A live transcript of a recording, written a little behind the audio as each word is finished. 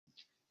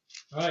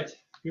All right.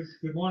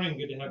 Good morning.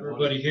 Good to have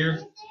everybody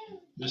here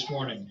this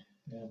morning.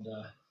 And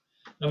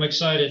I'm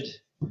excited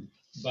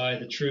by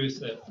the truth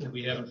that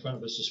we have in front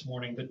of us this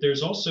morning. But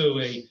there's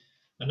also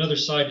another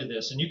side to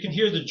this. And you can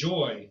hear the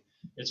joy.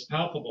 It's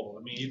palpable.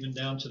 I mean, even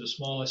down to the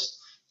smallest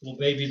little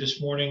baby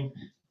this morning,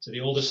 to the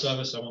oldest of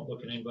us. I won't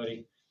look at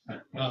anybody.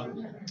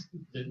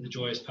 The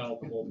joy is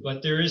palpable.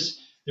 But there is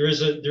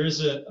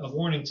a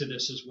warning to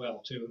this as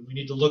well, too. And we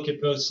need to look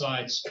at both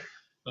sides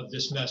of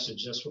this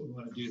message. That's what we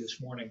want to do this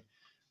morning.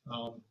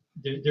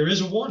 There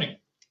is a warning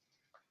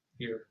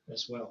here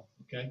as well.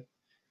 Okay,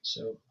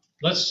 so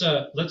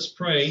let's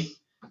pray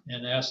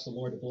and ask the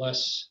Lord to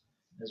bless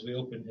as we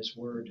open His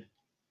Word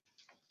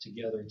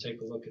together and take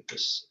a look at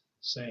this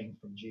saying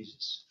from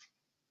Jesus.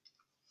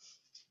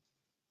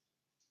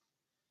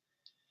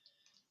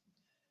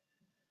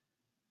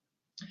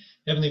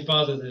 Heavenly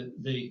Father,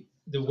 the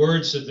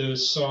words of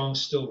those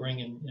songs still ring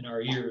in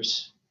our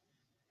ears,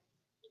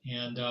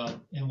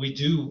 and we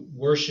do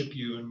worship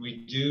You, and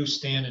we do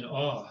stand in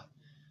awe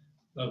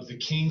of the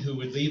King who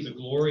would leave the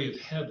glory of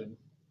heaven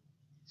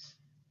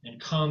and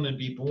come and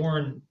be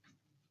born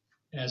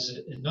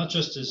not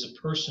just as a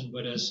person,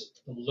 but as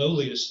the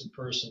lowliest of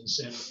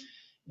persons,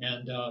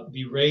 and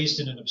be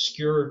raised in an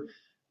obscure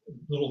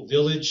little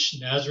village,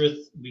 Nazareth.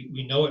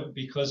 We know it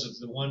because of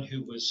the one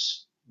who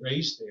was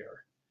raised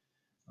there.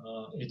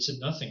 It's a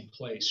nothing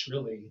place,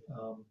 really.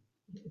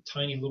 A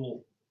tiny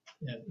little,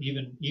 and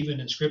even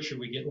in Scripture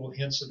we get little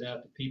hints of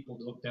that. The people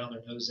look down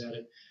their nose at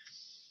it.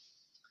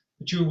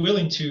 But you were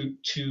willing to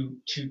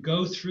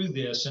go through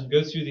this and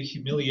go through the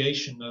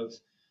humiliation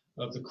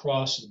of the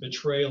cross, the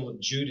betrayal of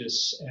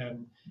Judas,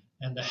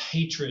 and the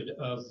hatred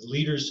of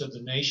leaders of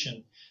the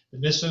nation, the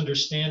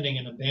misunderstanding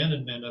and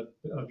abandonment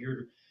of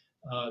your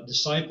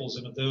disciples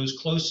and of those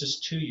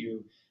closest to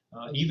you.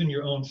 Even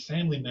your own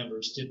family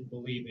members didn't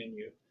believe in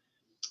you.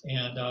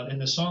 And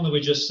the song that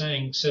we just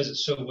sang says it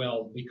so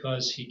well,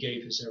 because He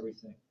gave His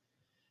everything.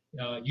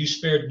 You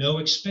spared no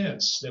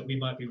expense that we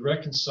might be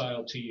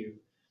reconciled to You.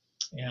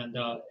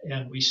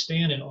 And we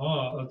stand in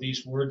awe of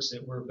these words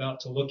that we're about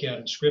to look at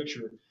in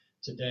Scripture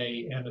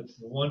today, and of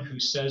the one who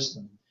says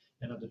them,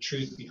 and of the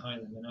truth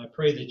behind them. And I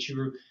pray that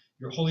your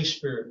Holy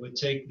Spirit would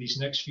take these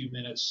next few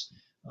minutes,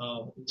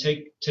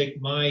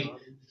 take my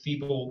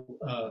feeble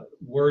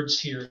words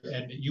here,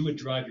 and that You would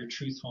drive Your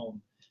truth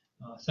home.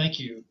 Thank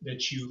You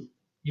that you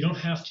don't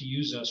have to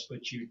use us,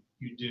 but you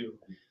do.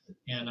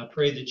 And I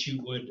pray that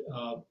You would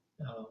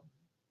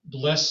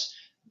bless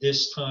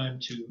this time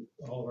to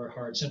all of our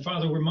hearts. And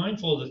Father, we're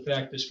mindful of the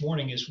fact this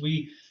morning as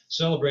we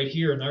celebrate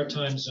here in our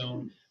time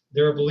zone,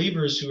 there are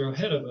believers who are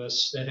ahead of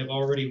us that have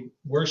already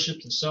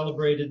worshiped and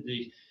celebrated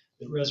the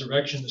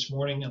resurrection this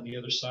morning on the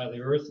other side of the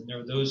earth, and there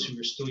are those who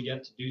are still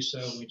yet to do so.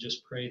 And we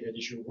just pray that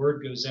as Your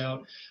word goes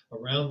out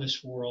around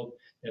this world,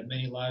 that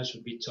many lives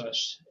would be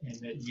touched and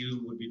that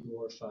You would be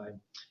glorified.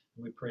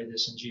 And we pray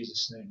this in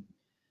Jesus' name.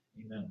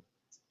 Amen.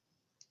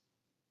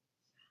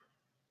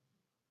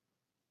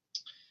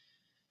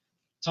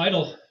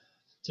 Title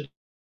today,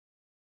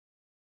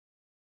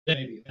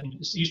 maybe, and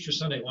it's Easter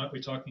Sunday. Why aren't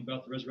we talking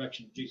about the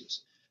resurrection of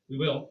Jesus? We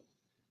will.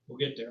 We'll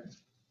get there.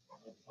 I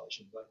probably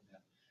should button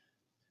that.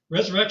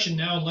 Resurrection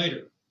now and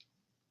later.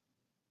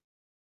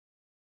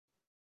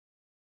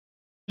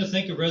 To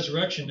think of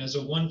resurrection as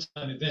a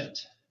one-time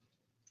event.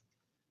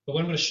 But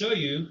what I'm going to show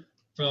you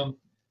from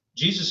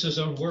Jesus'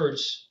 own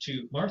words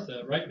to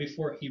Martha right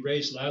before He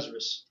raised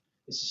Lazarus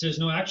is He says,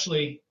 no,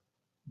 actually,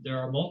 there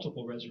are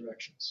multiple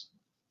resurrections.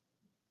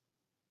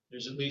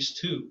 There's at least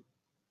two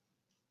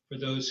for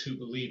those who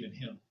believe in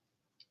Him.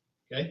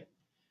 Okay?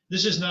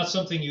 This is not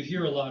something you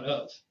hear a lot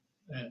of,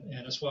 and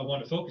that's why I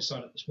want to focus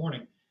on it this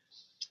morning.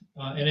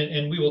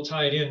 And we will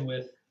tie it in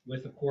with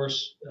of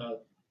course,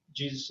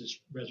 Jesus'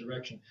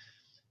 resurrection.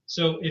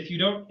 So if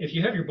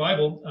you have your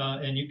Bible,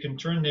 and you can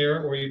turn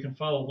there, or you can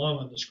follow along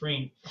on the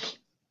screen.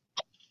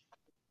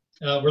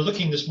 We're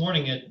looking this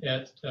morning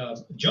at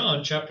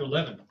John chapter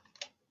 11.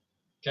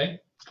 Okay?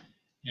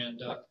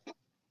 And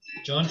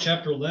John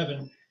chapter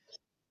 11,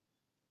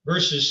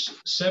 verses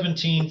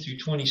 17 through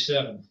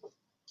 27.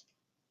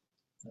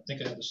 I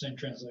think I have the same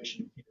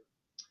translation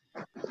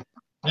here.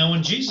 Now,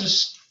 when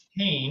Jesus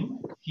came,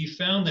 He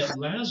found that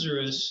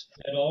Lazarus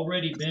had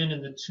already been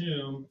in the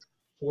tomb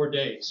 4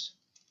 days.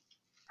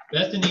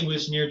 Bethany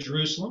was near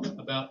Jerusalem,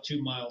 about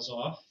 2 miles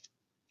off,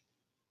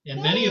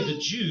 and many of the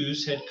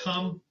Jews had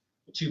come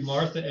to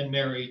Martha and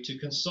Mary to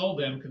console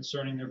them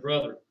concerning their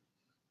brother.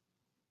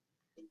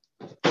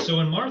 So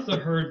when Martha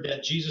heard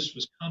that Jesus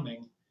was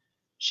coming,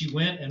 she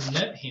went and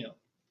met Him,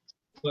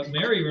 but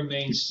Mary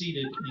remained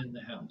seated in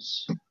the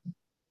house.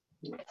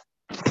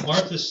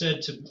 Martha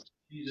said to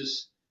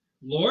Jesus,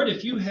 Lord,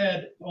 if You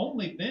had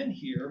only been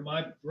here,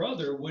 my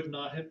brother would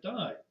not have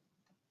died.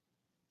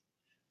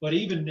 But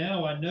even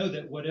now I know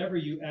that whatever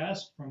You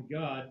ask from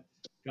God,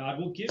 God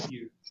will give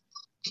you.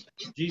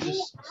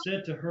 Jesus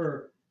said to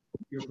her,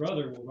 Your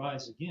brother will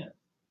rise again.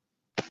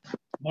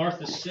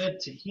 Martha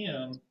said to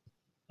Him,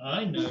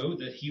 I know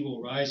that He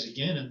will rise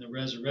again in the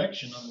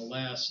resurrection on the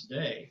last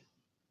day.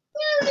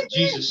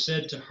 Jesus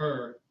said to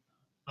her,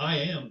 I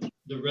am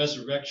the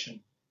resurrection,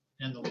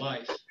 and the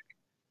life.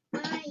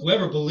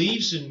 Whoever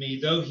believes in me,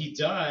 though he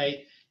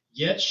die,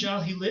 yet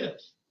shall he live.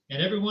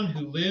 And everyone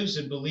who lives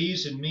and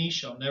believes in me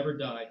shall never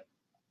die.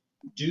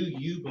 Do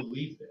you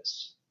believe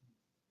this?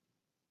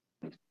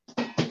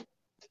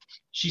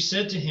 She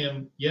said to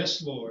him,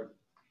 Yes, Lord,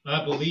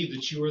 I believe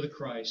that you are the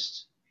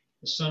Christ,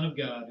 the Son of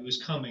God, who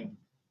is coming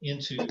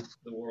into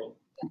the world.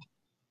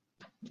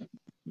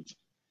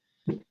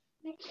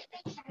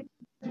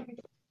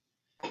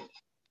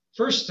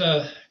 First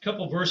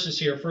couple verses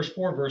here, first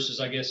 4 verses,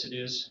 I guess it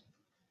is,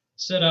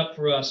 set up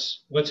for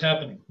us what's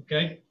happening,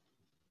 okay?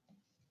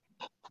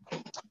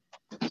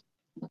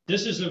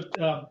 This is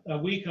a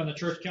week on the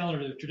church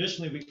calendar that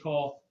traditionally we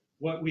call,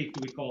 what week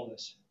do we call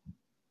this?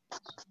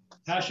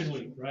 Passion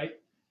Week, right?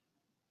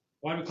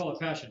 Why do we call it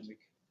Passion Week?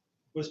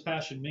 What does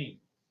passion mean?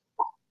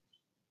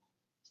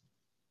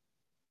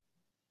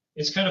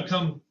 It's kind of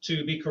come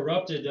to be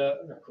corrupted,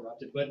 not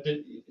corrupted, but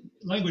the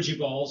language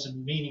evolves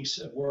and meanings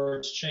of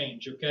words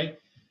change, okay?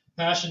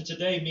 Passion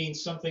today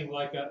means something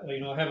like,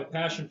 I have a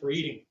passion for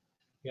eating,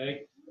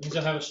 okay? It means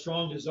I have a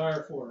strong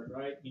desire for it,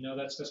 right?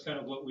 That's kind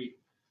of what we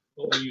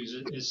use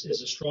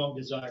is a strong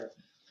desire.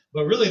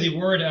 But really the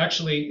word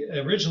actually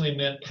originally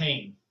meant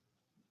pain,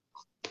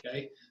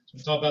 okay? So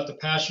we talk about the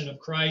passion of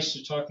Christ,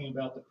 we're talking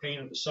about the pain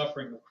of the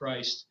suffering of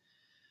Christ.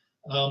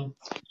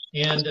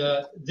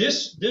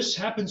 This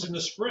happens in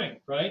the spring,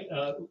 right?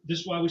 This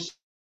is why we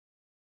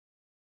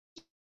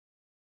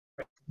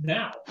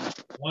now.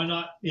 Why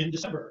not in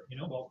December?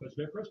 Well, because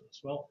we have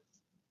Christmas. Well,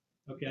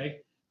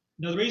 okay.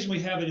 Now the reason we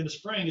have it in the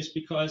spring is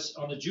because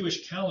on the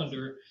Jewish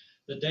calendar,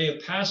 the day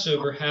of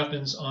Passover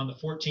happens on the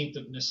 14th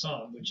of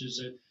Nisan, which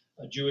is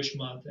a Jewish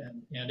month,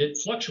 and it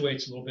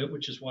fluctuates a little bit,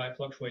 which is why it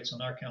fluctuates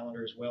on our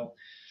calendar as well.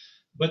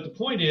 But the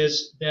point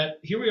is that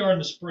here we are in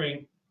the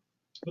spring,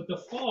 but the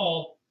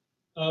fall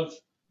of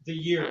the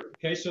year.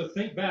 Okay, so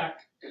think back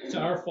to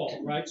our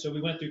fall, right? So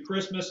we went through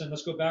Christmas, and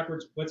let's go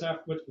backwards. What's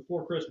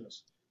before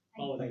Christmas?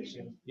 Holidays.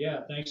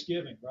 Yeah,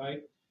 Thanksgiving,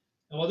 right?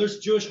 Well, there's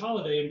a Jewish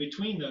holiday in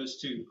between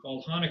those two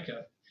called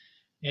Hanukkah.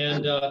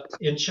 And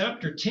in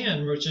chapter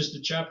 10, which is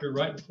the chapter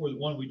right before the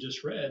one we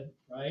just read,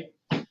 right?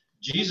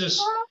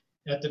 Jesus,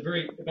 at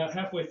about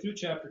halfway through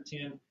chapter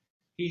 10,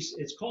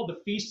 it's called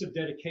the Feast of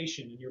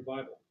Dedication in your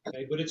Bible,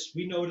 okay? But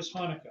we know it as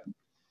Hanukkah.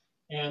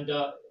 And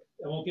I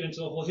won't get into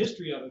the whole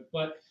history of it,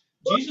 but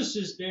Jesus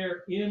is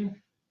there in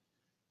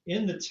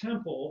the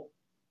temple,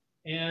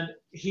 and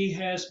he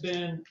has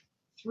been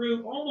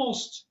through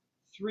almost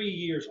 3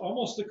 years,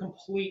 almost the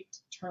complete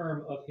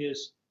term of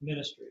his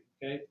ministry,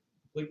 okay?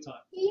 Complete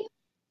time.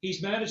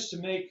 He's managed to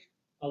make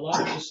a lot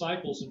of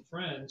disciples and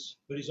friends,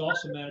 but he's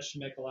also managed to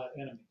make a lot of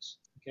enemies,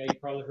 okay? You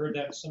probably heard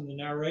that in some of the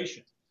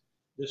narration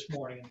this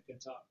morning in the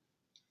Kentucky.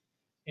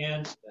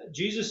 And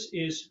Jesus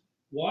is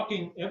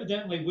walking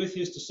evidently with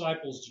his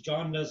disciples.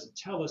 John doesn't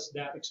tell us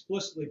that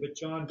explicitly, but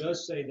John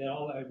does say that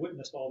I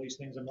witnessed all these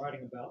things I'm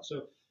writing about.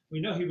 So we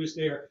know he was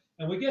there.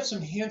 And we get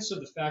some hints of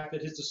the fact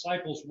that his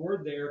disciples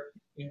were there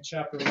in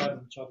chapter 11,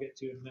 which I'll get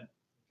to in a minute.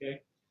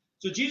 Okay?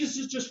 So Jesus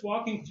is just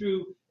walking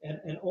through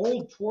an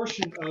old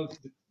portion of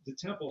the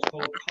temple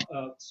called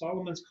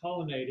Solomon's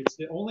Colonnade. It's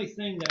the only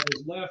thing that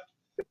was left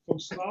from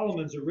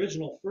Solomon's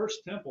original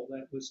first temple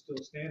that was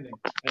still standing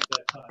at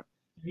that time.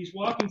 He's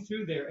walking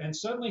through there, and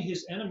suddenly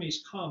his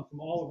enemies come from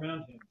all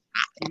around him.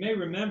 You may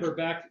remember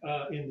back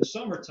in the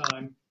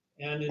summertime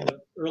and in the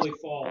early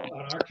fall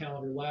on our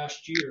calendar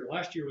last year.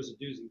 Last year was a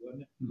doozy,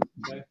 wasn't it?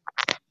 Okay.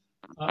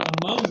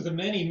 Among the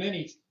many,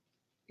 many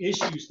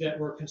issues that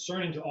were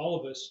concerning to all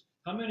of us,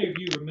 how many of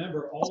you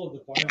remember all of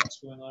the violence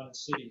going on in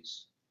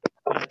cities?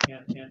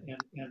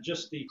 And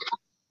just do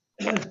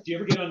you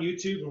ever get on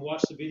YouTube and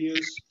watch the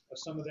videos of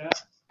some of that?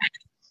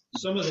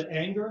 Some of the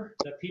anger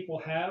that people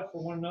have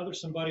for one another,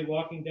 somebody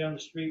walking down the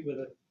street with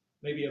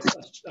maybe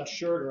a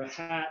shirt or a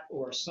hat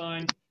or a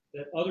sign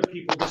that other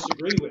people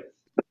disagree with,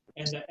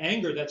 and the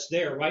anger that's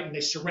there, right? And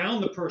they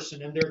surround the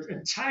person and they're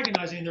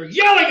antagonizing and they're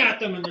yelling at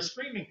them and they're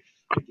screaming.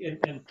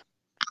 And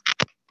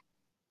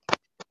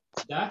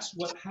that's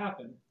what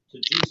happened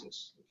to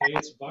Jesus. Okay,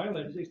 it's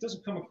violent. It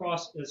doesn't come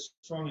across as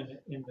strong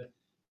in the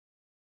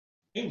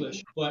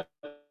English, but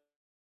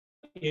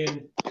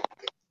in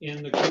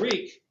the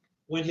Greek,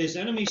 when his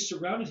enemies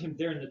surrounded him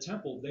there in the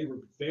temple, they were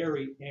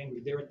very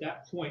angry. They were at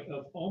that point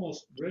of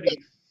almost ready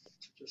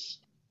to just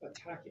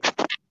attack him.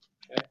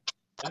 Okay?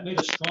 That made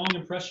a strong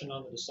impression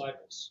on the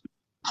disciples.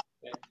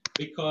 Okay?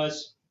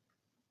 Because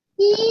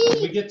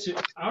when we get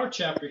to our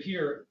chapter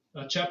here,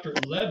 chapter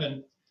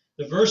 11,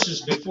 the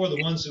verses before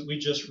the ones that we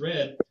just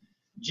read,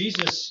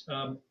 Jesus,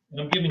 and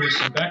I'm giving you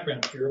some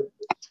background here,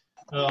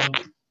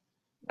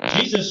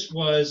 Jesus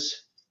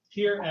was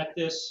here at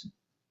this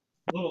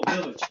little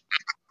village.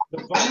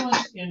 The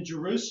violence in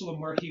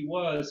Jerusalem where he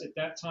was at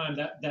that time,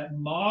 that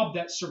mob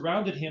that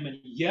surrounded him and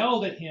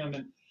yelled at him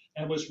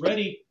and was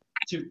ready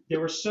they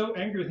were so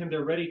angry with him,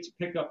 they're ready to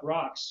pick up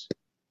rocks.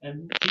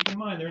 And keep in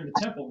mind, they're in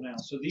the temple now.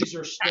 So these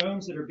are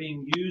stones that are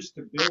being used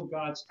to build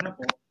God's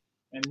temple.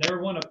 And they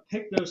want to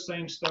pick those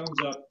same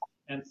stones up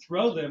and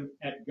throw them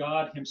at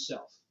God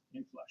himself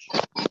in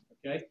flesh.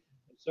 Okay?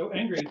 so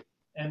angry,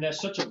 and there's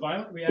such a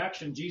violent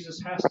reaction,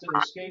 Jesus has to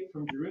escape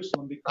from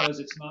Jerusalem because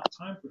it's not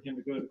time for him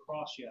to go to the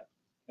cross yet.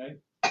 Okay?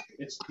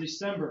 It's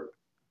December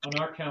on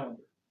our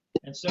calendar.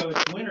 And so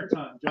it's winter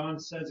time. John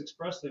says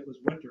expressly it was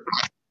winter.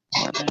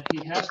 And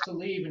he has to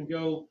leave and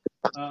go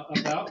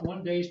about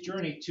 1 day's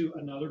journey to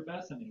another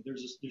Bethany.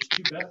 There's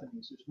two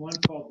Bethanies. There's one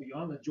called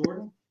Beyond the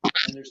Jordan,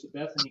 and there's the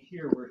Bethany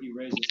here where he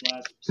raises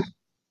Lazarus.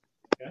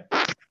 Okay?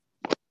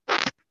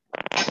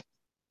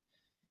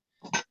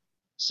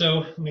 So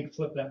let me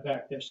flip that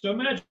back there. So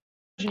imagine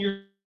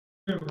you're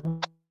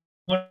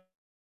one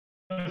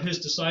of his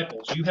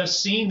disciples. You have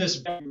seen this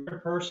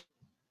person.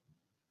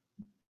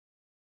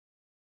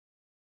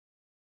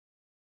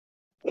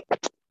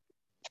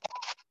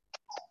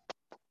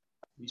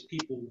 These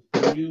people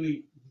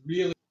really,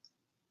 really.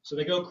 So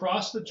they go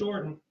across the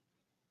Jordan,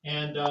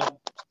 and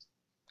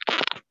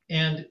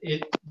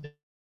it.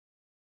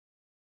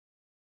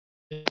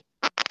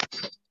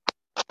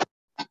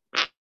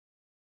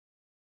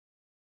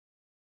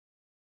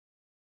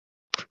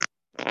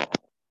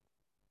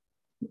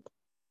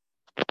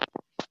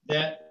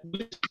 That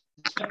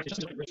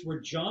where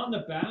John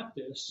the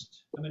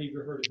Baptist, how many of you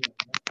have heard of him?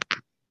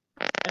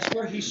 That's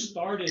where he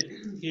started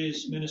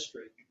his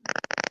ministry,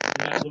 in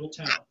that little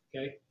town,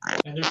 okay?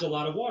 And there's a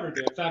lot of water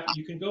there. In fact,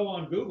 you can go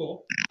on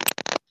Google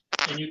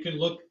and you can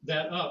look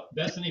that up,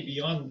 Bethany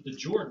Beyond the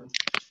Jordan,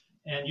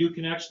 and you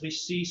can actually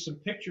see some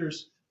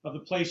pictures of the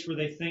place where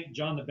they think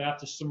John the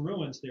Baptist, some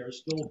ruins there,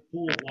 still a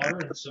pool of water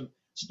and some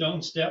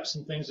stone steps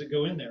and things that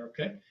go in there,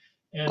 okay?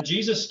 And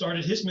Jesus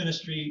started his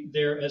ministry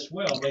there as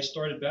well. They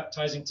started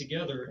baptizing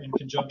together in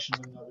conjunction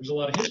with another. There's a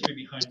lot of history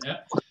behind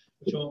that,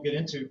 which I won't get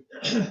into.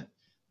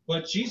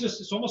 But Jesus,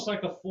 it's almost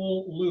like a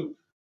full loop.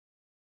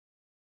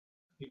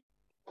 He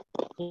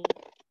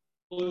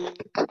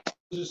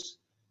closes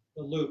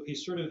the loop. He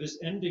sort of is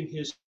ending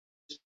his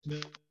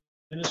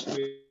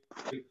ministry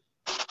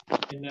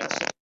in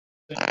that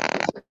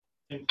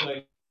same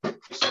place.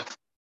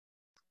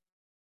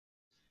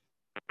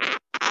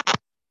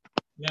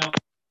 Now,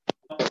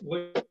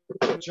 what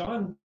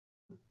John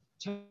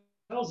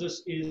tells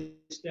us is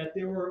that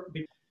there were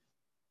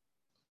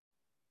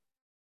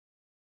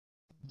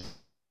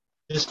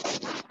this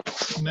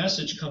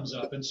message comes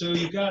up, and so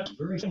you've got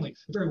very friendly,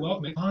 very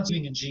welcoming,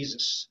 believing in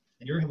Jesus,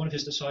 and you're one of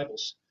his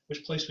disciples.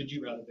 Which place would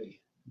you rather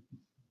be?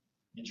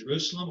 In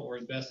Jerusalem or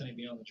in Bethany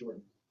beyond the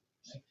Jordan?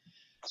 Okay.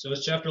 So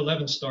as chapter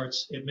 11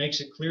 starts, it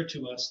makes it clear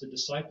to us the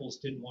disciples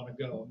didn't want to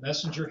go. A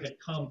messenger had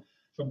come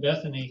from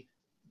Bethany,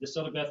 this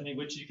other Bethany,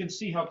 which you can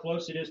see how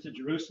close it is to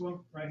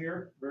Jerusalem right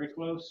here, very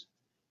close.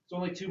 It's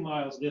only 2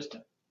 miles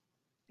distant.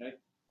 Okay,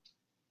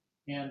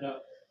 and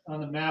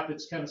on the map,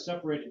 it's kind of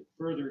separated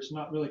further. It's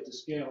not really to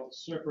scale.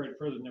 It's separated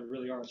further than there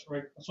really are. It's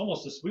right. It's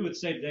almost this. We would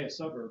say today a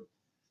suburb.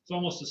 It's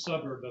almost a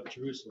suburb of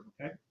Jerusalem.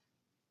 Okay.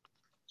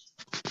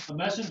 A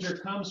messenger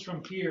comes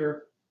from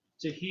here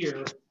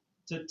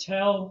to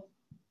tell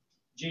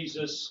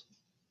Jesus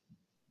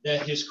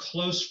that his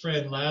close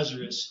friend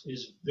Lazarus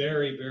is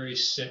very, very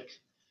sick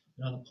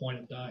and on the point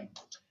of dying.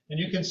 And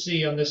you can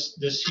see on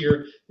this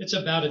here, it's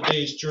about a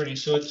day's journey.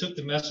 So it took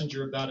the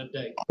messenger about a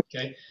day.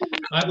 Okay,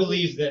 I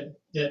believe that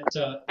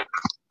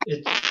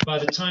by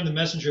the time the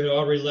messenger had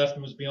already left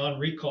and was beyond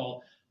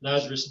recall,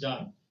 Lazarus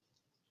died.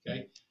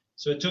 Okay,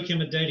 so it took him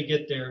a day to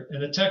get there.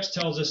 And the text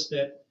tells us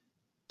that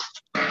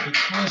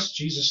because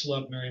Jesus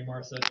loved Mary and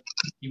Martha,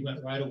 he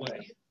went right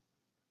away.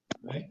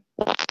 Right?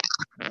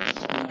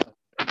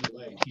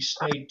 He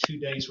stayed 2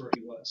 days where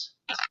he was.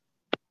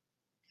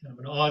 Kind of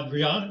an odd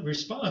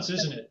response,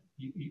 isn't it?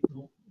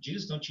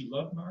 Jesus, don't you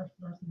love Martha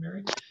and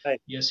Mary? Right.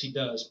 Yes, he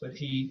does, but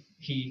he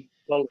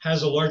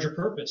has a larger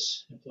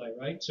purpose in play,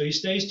 right? So he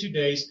stays 2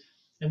 days,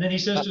 and then he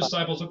says to his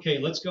disciples, okay,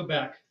 let's go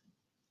back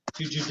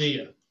to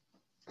Judea.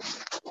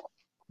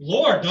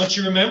 Lord, don't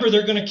you remember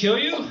they're going to kill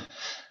you?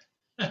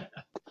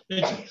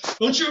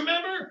 Don't you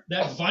remember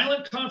that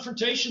violent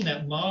confrontation,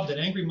 that mob, that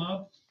angry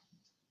mob?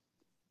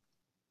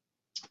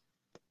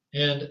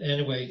 And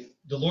anyway,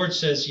 the Lord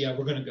says, yeah,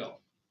 we're going to go.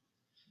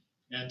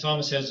 And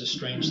Thomas has this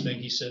strange thing.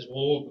 He says,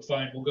 well,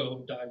 fine, we'll go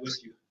and die with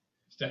you,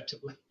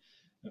 effectively.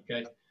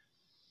 Okay.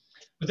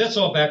 But that's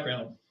all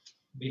background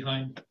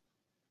behind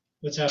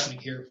what's happening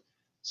here.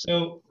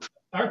 So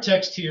our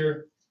text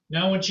here,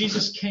 now when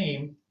Jesus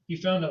came, he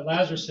found that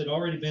Lazarus had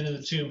already been in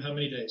the tomb how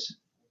many days?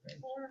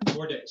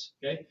 4 days.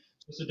 Okay.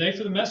 It's a day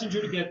for the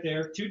messenger to get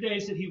there, 2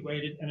 days that he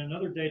waited, and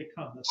another day to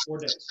come. That's 4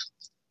 days.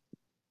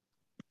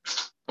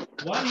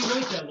 Why do you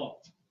wait that long?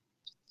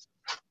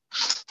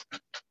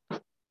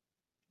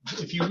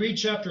 If you read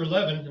chapter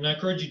 11, and I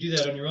encourage you to do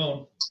that on your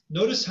own,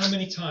 notice how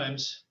many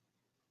times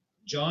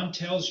John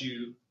tells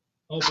you,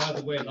 oh, by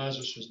the way,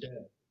 Lazarus was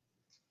dead.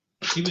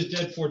 He was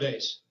dead 4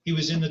 days. He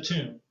was in the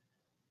tomb.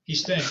 He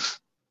stank.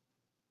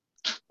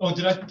 Oh,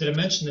 did I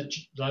mention that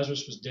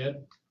Lazarus was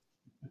dead?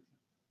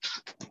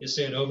 You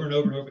say it over and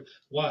over and over.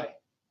 Why?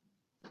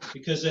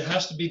 Because it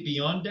has to be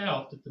beyond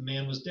doubt that the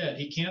man was dead.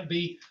 He can't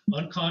be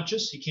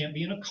unconscious. He can't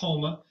be in a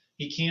coma.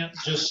 He can't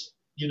just,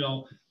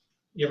 you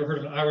ever heard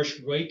of an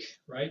Irish wake,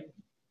 right?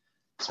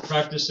 It's a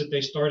practice that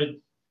they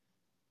started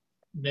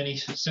many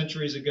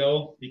centuries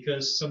ago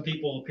because some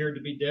people appeared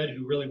to be dead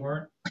who really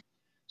weren't.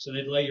 So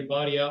they'd lay your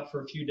body out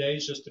for a few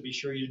days just to be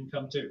sure you didn't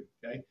come to.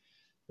 Okay,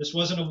 this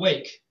wasn't a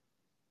wake.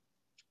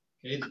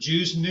 Okay, the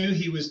Jews knew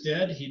he was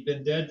dead. He'd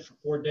been dead for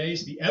 4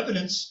 days. The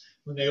evidence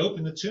when they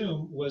opened the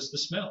tomb was the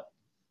smell.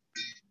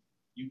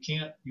 You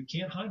can't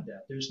hide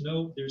that. There's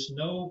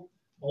no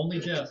only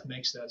death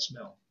makes that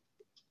smell.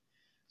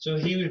 So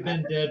he had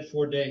been dead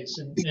 4 days,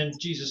 and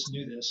Jesus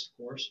knew this,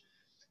 of course.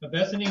 But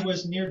Bethany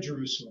was near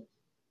Jerusalem,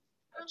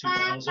 2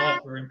 miles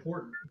off. Very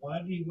important. Why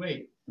did he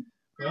wait?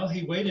 Well,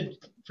 he waited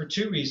for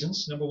 2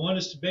 reasons. Number one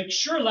is to make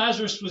sure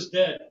Lazarus was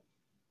dead.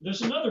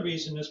 There's another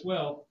reason as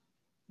well,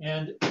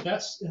 and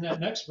that's in that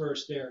next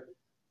verse there.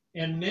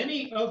 And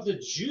many of the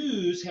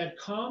Jews had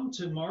come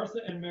to Martha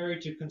and Mary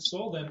to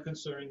console them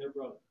concerning their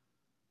brother.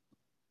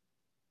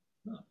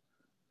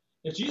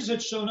 If Jesus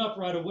had shown up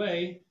right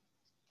away,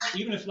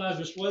 even if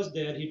Lazarus was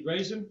dead, he'd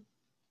raise him.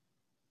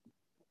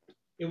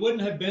 It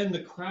wouldn't have been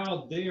the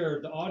crowd there,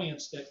 the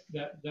audience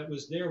that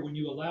was there when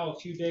you allow a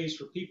few days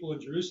for people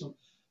in Jerusalem.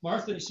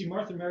 Martha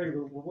and Mary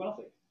were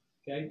wealthy.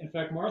 Okay. In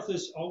fact,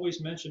 Martha's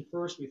always mentioned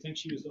first. We think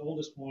she was the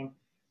oldest one.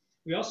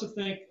 We also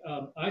think,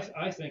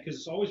 I think, because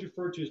it's always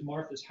referred to as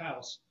Martha's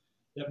house,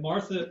 that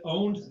Martha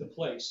owned the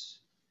place,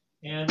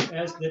 and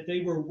as that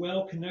they were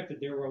well connected.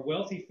 They were a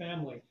wealthy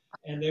family,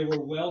 and they were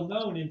well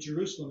known in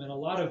Jerusalem, and a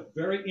lot of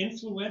very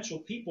influential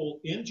people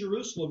in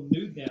Jerusalem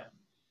knew them,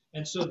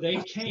 and so they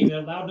came. They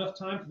allowed enough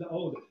time for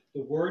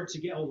the word to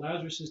get. Oh,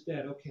 Lazarus is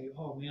dead. Okay.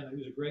 Oh man, he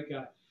was a great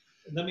guy.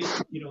 Let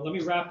me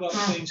wrap up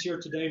things here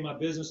today in my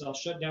business. I'll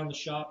shut down the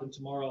shop, and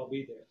tomorrow I'll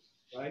be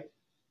there. Right.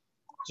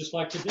 Just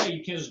like today,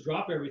 you can't just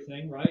drop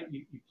everything, right?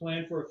 You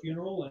plan for a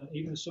funeral, and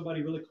even if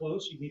somebody really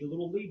close, you need a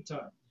little lead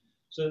time.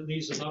 So it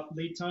needs enough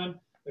lead time.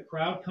 The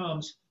crowd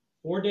comes.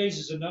 4 days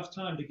is enough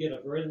time to get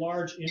a very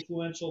large,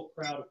 influential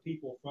crowd of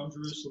people from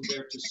Jerusalem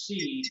there to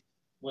see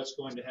what's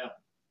going to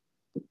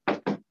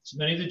happen. So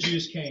many of the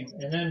Jews came.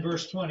 And then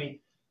verse 20,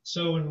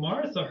 so when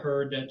Martha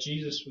heard that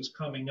Jesus was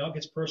coming, now it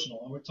gets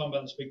personal, and we're talking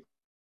about this big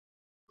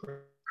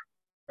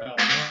crowd.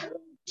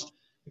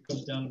 It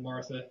comes down to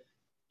Martha.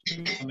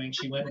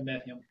 She went and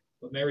met him,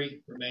 but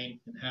Mary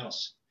remained in the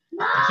house.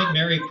 I think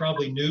Mary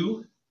probably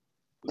knew.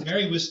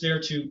 Mary was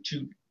there to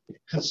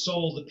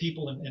console the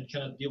people and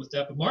kind of deal with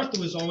that. But Martha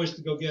was always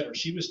the go-getter.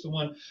 She was the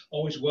one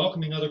always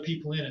welcoming other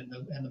people in,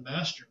 and the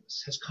master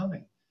is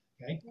coming.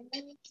 Okay,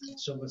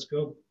 so let's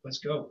go.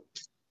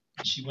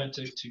 And she went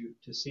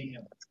to see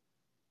him.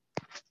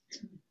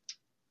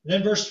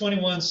 Then verse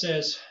 21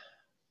 says,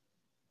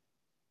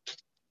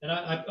 and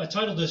I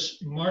titled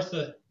this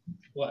Martha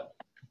what?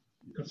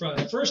 Confront.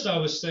 At first I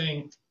was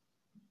saying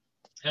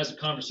has a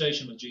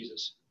conversation with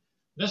Jesus.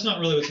 That's not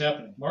really what's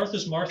happening.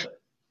 Martha's Martha.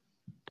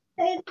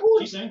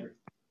 She's angry.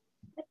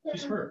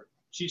 She's hurt.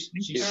 She's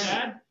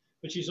sad,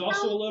 but she's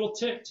also a little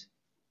ticked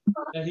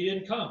that he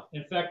didn't come.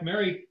 In fact,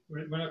 Mary,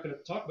 we're not going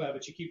to talk about it,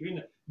 but you keep reading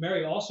it.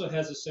 Mary also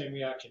has the same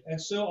reaction,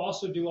 and so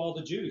also do all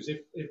the Jews.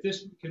 If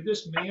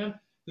this man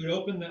who'd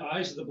opened the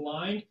eyes of the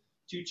blind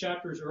 2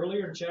 chapters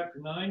earlier in chapter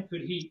 9,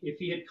 if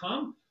he had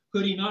come,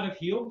 could he not have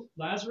healed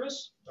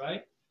Lazarus?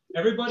 Right?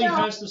 Everybody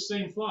has the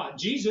same thought.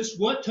 Jesus,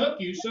 what took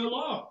you so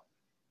long?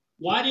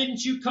 Why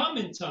didn't you come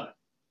in time?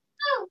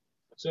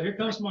 So here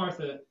comes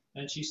Martha,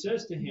 and she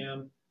says to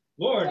him,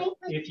 Lord,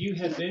 if you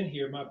had been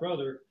here, my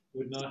brother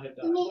would not have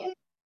died.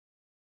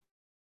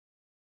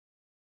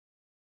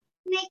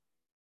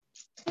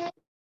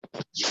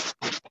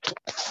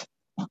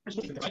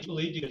 I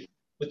believe you,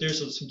 but there's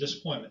some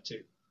disappointment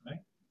too,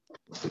 right?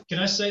 Can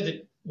I say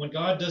that when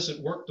God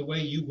doesn't work the way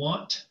you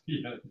want,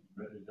 Yeah,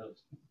 it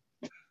does.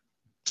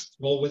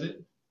 Roll with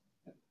it?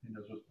 He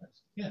knows what's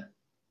best. Yeah,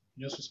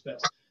 he knows what's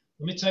best.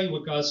 Let me tell you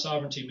what God's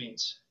sovereignty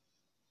means.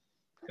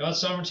 God's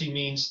sovereignty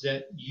means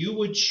that you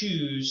would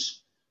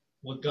choose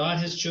what God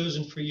has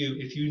chosen for you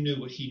if you knew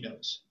what he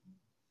knows.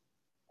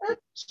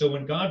 So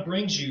when God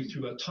brings you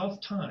through a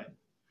tough time,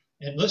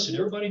 and listen,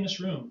 everybody in this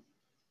room,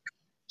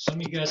 some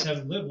of you guys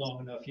haven't lived long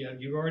enough yet.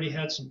 You've already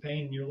had some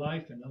pain in your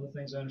life and other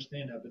things. I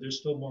understand that, but there's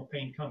still more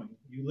pain coming.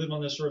 You live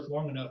on this earth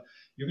long enough,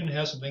 you're going to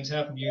have some things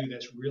happen to you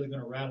that's really going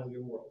to rattle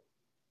your world.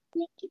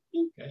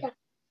 Okay?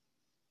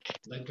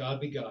 Let God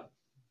be God.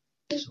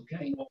 It's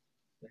okay.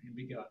 Let him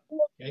be God.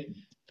 Okay?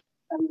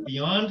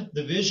 Beyond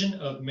the vision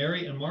of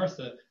Mary and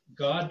Martha,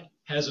 God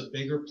has a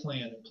bigger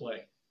plan in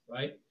play,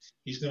 right?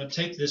 He's going to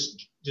take this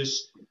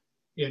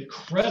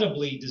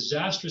incredibly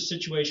disastrous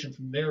situation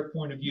from their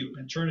point of view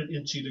and turn it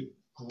into the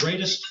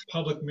greatest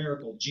public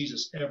miracle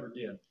Jesus ever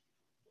did.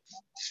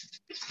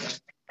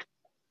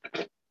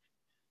 Okay.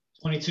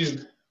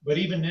 22. But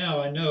even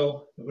now I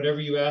know that whatever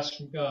you ask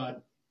from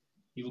God,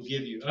 he will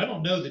give you. I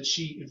don't know that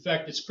in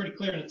fact, it's pretty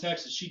clear in the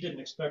text that she didn't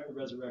expect the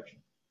resurrection.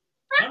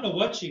 I don't know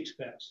what she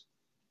expects.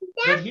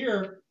 But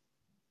here,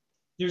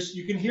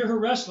 you can hear her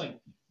wrestling.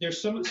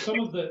 There's some of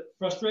the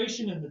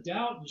frustration and the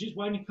doubt. Geez,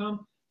 why didn't you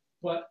come?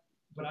 But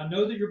I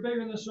know that you're bigger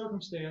than the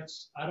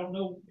circumstance. I don't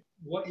know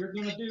what you're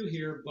going to do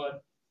here,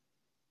 but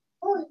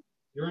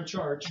you're in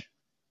charge.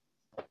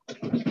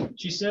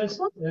 She says,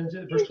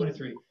 in verse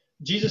 23,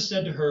 Jesus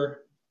said to her,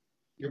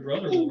 your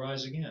brother will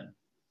rise again.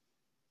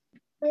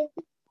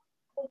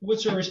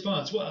 What's her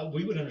response? Well,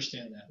 we would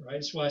understand that, right?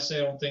 That's why I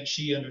say I don't think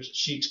she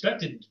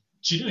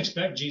didn't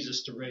expect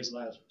Jesus to raise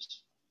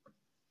Lazarus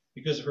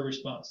because of her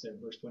response there,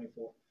 verse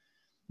 24.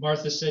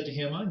 Martha said to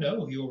him, I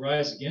know he will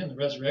rise again, the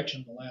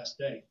resurrection on the last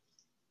day.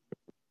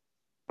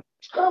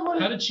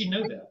 How did she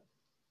know that?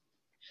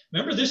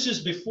 Remember, this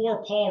is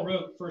before Paul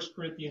wrote 1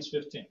 Corinthians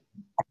 15.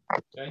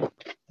 Okay?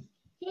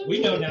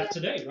 We know that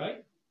today,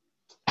 right?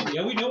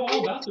 Yeah, we know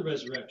all about the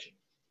resurrection.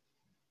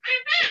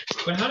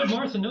 But how did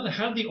Martha know that?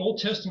 How did the Old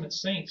Testament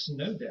saints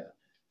know that?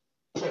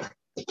 Let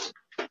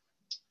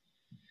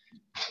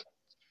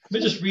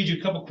me just read you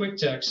a couple quick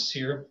texts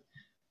here.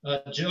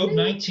 Job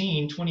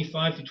 19,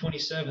 25 to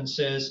 27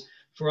 says,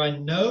 for I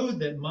know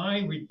that my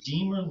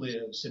Redeemer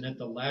lives, and at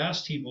the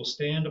last he will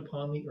stand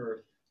upon the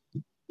earth.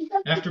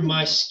 After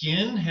my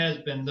skin has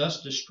been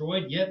thus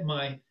destroyed, yet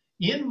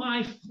in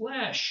my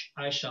flesh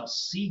I shall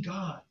see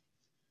God.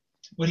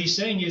 What he's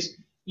saying is,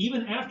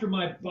 even after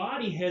my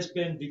body has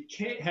been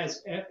decayed,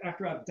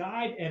 after I've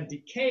died and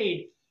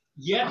decayed,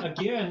 yet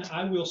again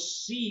I will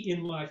see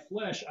in my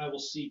flesh, I will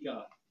see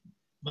God.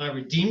 My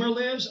Redeemer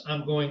lives,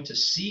 I'm going to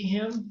see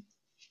him.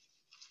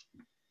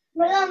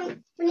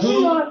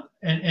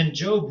 And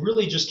Job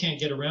really just can't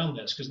get around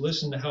this, because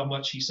listen to how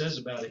much he says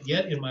about it.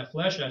 Yet in my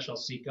flesh I shall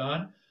see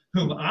God,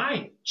 whom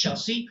I shall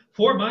see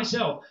for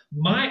myself.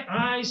 My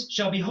eyes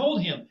shall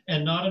behold him,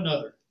 and not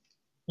another.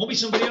 Won't be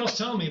somebody else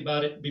telling me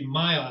about it, be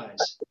my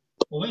eyes.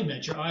 Well, wait a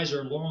minute, your eyes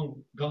are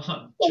long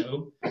gone,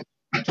 Job. I'm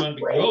not trying to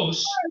be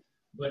gross,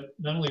 but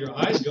not only your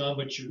eyes gone,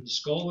 but your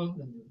skull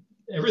and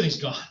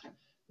everything's gone.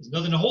 There's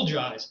nothing to hold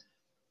your eyes.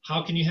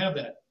 How can you have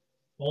that?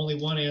 Only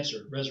one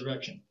answer,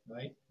 resurrection,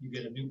 right? You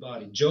get a new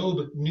body.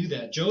 Job knew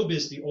that. Job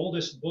is the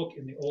oldest book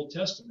in the Old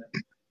Testament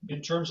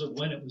in terms of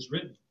when it was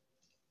written,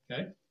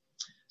 okay?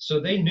 So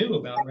they knew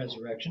about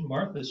resurrection.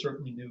 Martha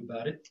certainly knew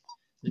about it.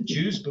 The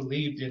Jews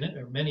believed in it,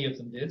 or many of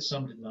them did.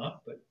 Some did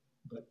not, but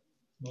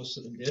most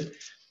of them did.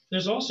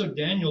 There's also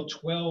Daniel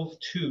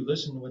 12:2.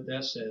 Listen to what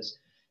that says.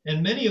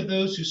 And many of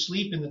those who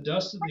sleep in the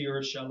dust of the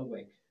earth shall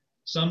awake,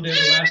 some to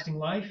everlasting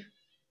life,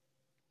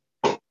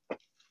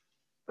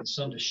 and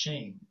some to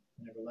shame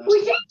and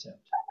everlasting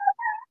contempt.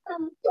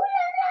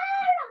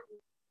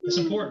 It's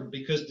important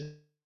because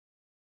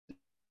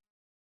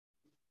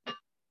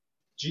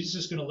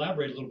Jesus is going to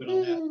elaborate a little bit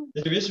on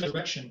that there is a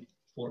resurrection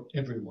for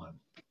everyone.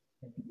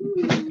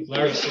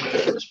 Larry said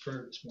that in his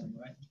prayer this morning,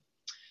 right?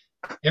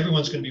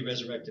 Everyone's going to be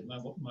resurrected.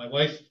 My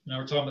wife and I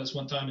were talking about this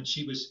one time, and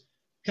she was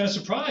kind of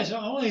surprised.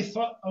 I only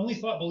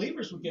thought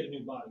believers would get a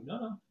new body.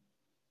 No.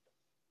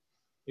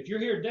 If you're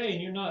here today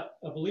and you're not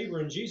a believer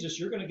in Jesus,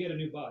 you're going to get a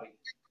new body.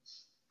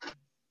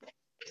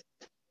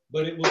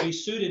 But it will be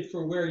suited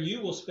for where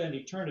you will spend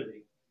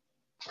eternity,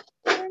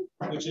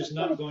 which is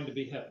not going to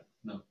be heaven.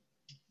 No.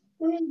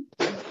 We're going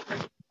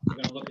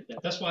to look at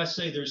that. That's why I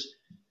say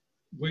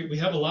we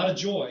have a lot of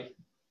joy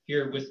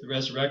here with the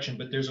resurrection,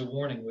 but there's a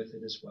warning with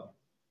it as well.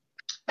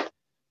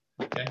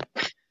 Okay.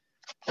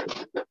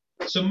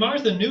 So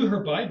Martha knew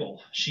her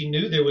Bible. She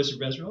knew there was a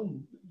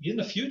resurrection in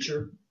the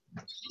future.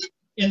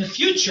 In the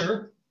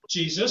future,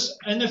 Jesus,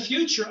 in the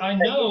future, I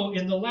know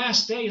in the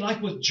last day,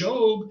 like with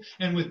Job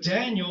and with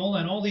Daniel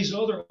and all these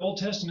other Old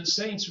Testament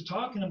saints we're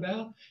talking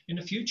about, in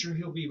the future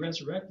he'll be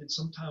resurrected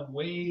sometime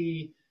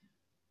way.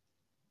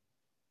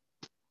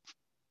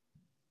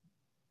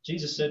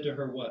 Jesus said to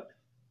her what?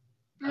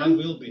 I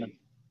will be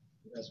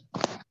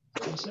resurrected.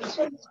 That's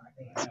what he says.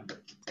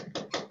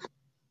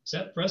 Is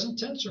that present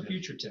tense or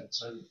future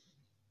tense?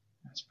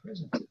 That's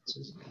present tense,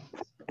 isn't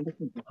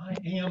it? I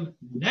am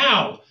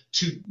now,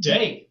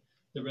 today,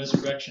 the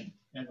resurrection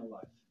and the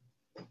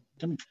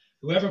life.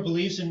 Whoever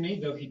believes in me,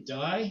 though he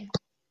die,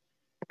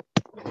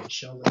 he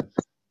shall live.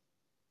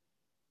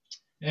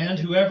 And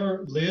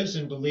whoever lives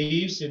and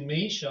believes in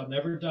me shall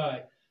never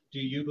die. Do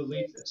you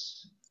believe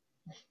this?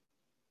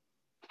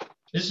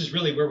 This is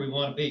really where we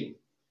want to be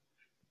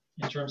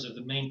in terms of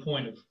the main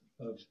point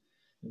of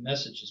the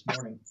message this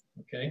morning,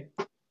 okay?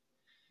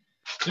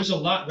 There's a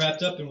lot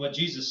wrapped up in what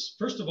Jesus,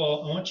 first of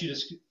all, I want you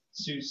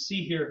to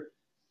see here,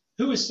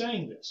 who is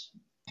saying this?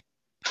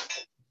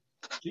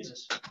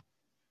 Jesus.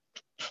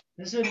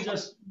 This isn't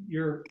just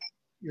your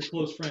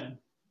close friend,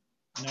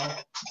 no.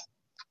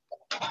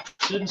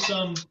 This isn't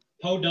some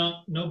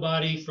podunk,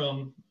 nobody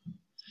from,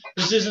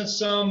 this isn't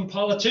some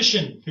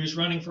politician who's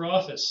running for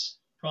office,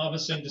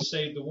 promising to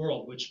save the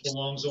world, which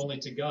belongs only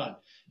to God.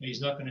 And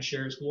he's not going to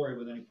share his glory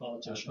with any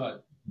politician. That's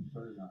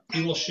right.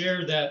 He will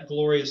share that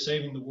glory of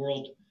saving the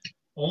world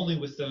only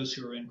with those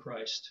who are in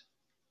Christ.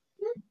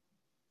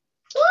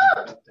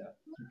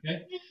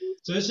 Okay?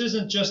 So this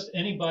isn't just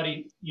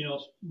anybody,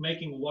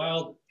 making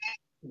wild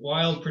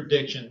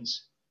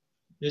predictions.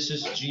 This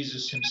is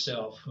Jesus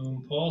himself,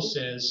 whom Paul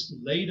says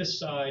laid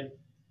aside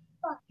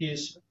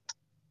his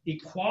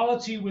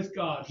equality with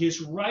God,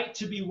 his right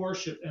to be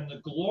worshipped, and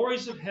the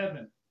glories of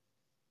heaven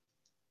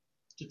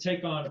to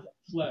take on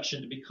flesh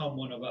and to become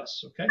one of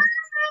us. Okay?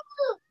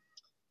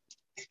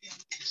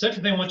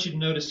 Second thing I want you to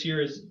notice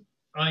here is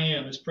I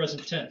am is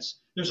present tense.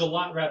 There's a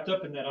lot wrapped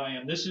up in that I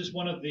am. This is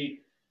one of the,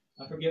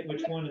 I forget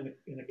which one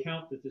in the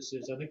count that this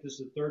is. I think this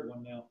is the third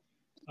one now.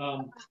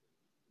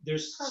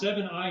 There's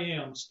 7 I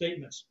am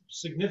statements,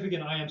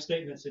 significant I am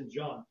statements in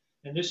John.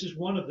 And this is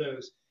one of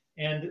those.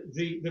 And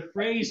the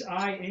phrase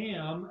I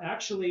am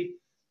actually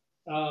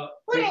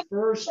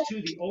refers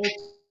to the Old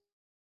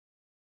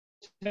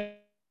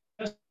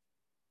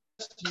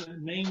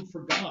Testament name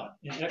for God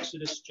in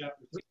Exodus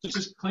chapter 3. So this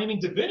is claiming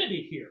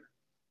divinity here.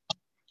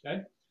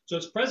 Okay? So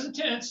it's present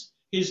tense.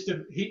 He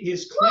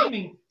is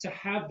claiming to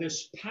have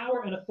this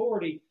power and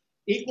authority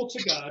equal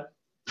to God.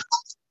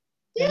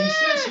 And he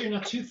says here now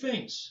 2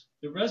 things,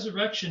 the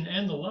resurrection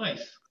and the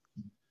life.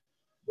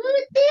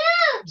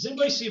 Does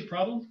anybody see a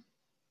problem?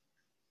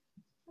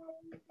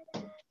 If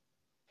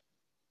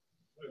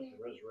the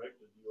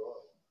resurrected, you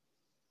are.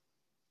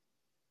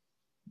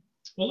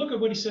 Well, look at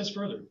what he says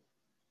further.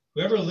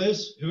 Whoever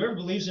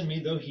believes in me,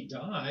 though he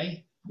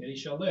die, yet he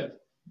shall live.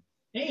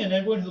 And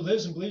everyone who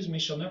lives and believes in me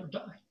shall never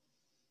die.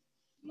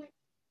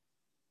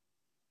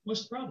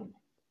 What's the problem?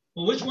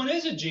 Well, which one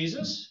is it,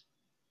 Jesus?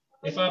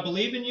 If I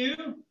believe in you,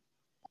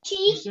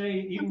 you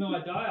say, even though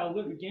I die, I'll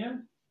live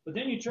again. But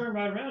then you turn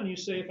right around and you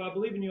say, if I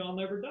believe in you, I'll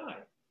never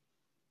die.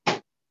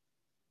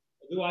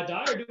 Do I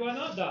die or do I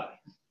not die?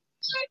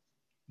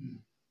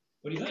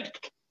 What do you think?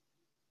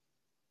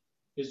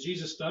 Is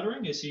Jesus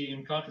stuttering? Is he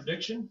in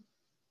contradiction?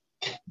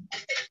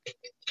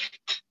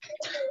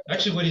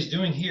 Actually, what he's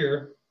doing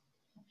here,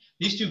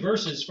 these 2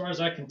 verses, as far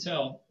as I can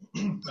tell,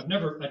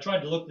 I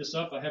tried to look this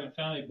up. I haven't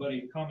found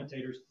anybody,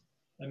 commentators.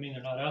 I mean,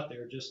 they're not out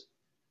there, just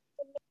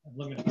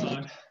limited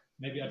time.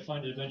 Maybe I'd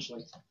find it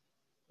eventually.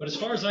 But as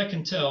far as I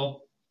can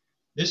tell,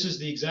 this is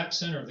the exact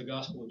center of the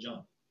Gospel of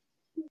John.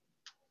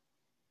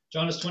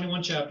 John has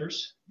 21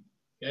 chapters.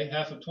 Okay,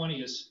 half of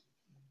 20 is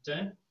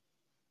 10.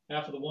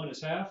 Half of the 1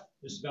 is half.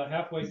 This is about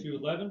halfway through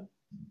 11.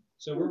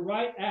 So we're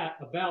right at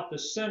about the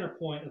center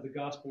point of the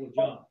Gospel of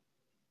John.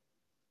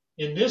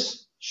 In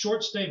this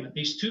short statement,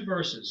 these 2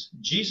 verses,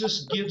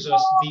 Jesus gives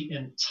us the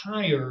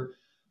entire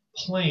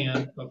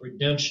plan of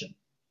redemption.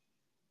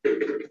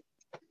 Okay?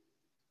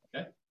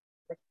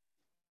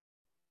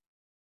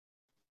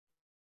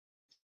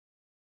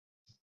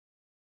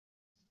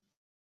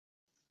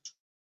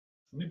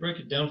 Let me break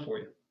it down for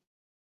you.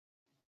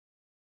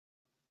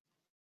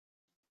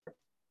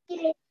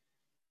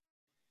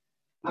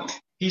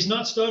 He's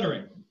not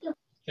stuttering.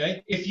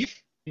 Okay? If you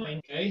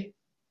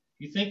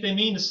think they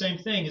mean the same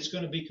thing, it's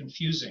going to be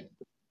confusing.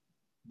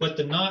 But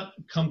the knot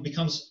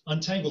becomes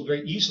untangled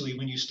very easily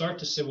when you start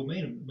to say, well,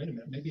 wait a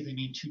minute, maybe they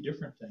mean 2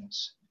 different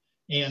things.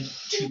 And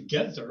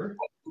together,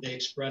 they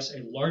express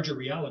a larger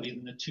reality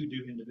than the 2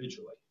 do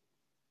individually.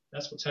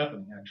 That's what's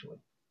happening, actually.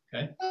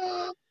 Okay?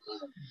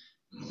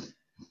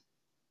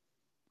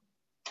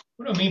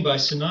 What do I mean by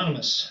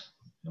synonymous?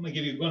 I'm going to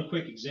give you one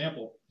quick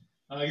example.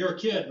 You're a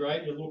kid,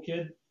 right? You're a little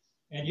kid.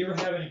 And you ever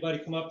have anybody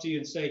come up to you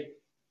and say,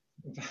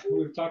 we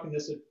were talking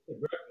this at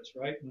breakfast,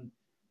 right? When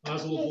I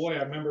was a little boy,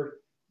 I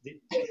remember,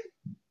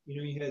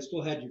 you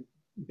still had your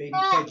baby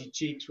pudgy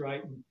cheeks,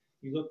 right? And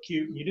you look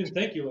cute. And you didn't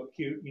think you looked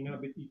cute, but you had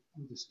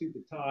the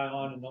stupid tie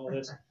on and all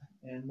this.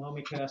 And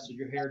mommy casted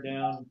your hair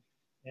down.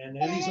 And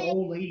then these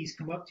old ladies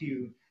come up to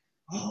you.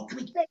 Oh, come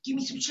here, give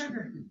me some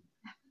sugar.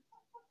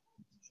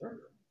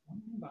 Sugar? What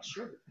do you mean about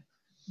sugar?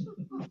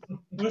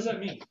 What does that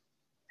mean?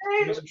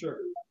 Give me some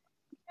sugar.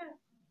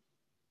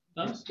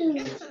 Huh?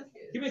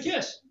 Give me a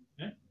kiss.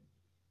 Okay?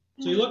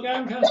 So you look at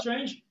him kind of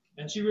strange,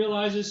 and she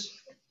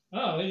realizes,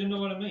 oh, he didn't know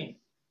what I mean.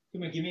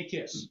 Come here, give me a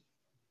kiss.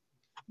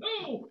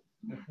 No.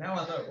 Now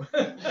I know.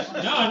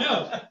 Now I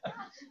know.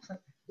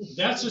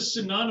 That's a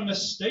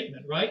synonymous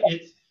statement, right?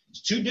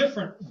 It's 2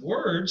 different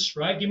words,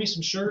 right? Give me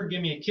some sugar,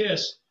 give me a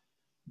kiss,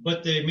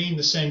 but they mean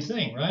the same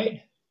thing,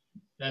 right?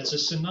 That's a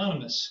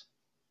synonymous.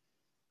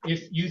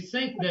 If you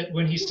think that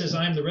when he says,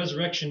 I am the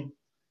resurrection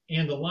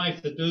and the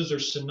life, that those are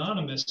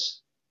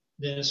synonymous,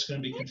 then it's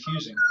going to be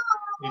confusing.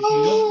 If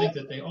you don't think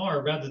that they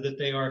are, rather that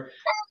they are,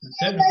 the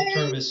technical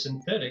term is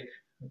synthetic,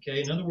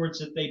 okay? In other words,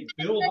 that they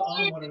build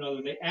on one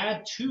another, they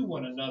add to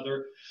one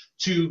another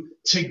to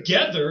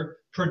together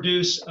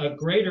produce a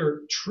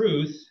greater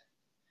truth,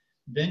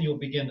 then you'll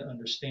begin to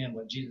understand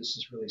what Jesus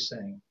is really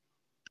saying.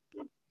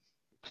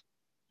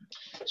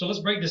 So let's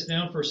break this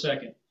down for a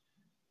second.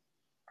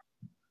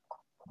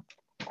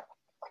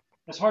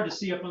 It's hard to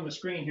see up on the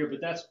screen here,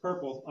 but that's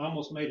purple. I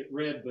almost made it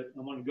red, but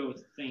I'm going to go with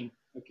the theme,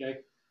 okay?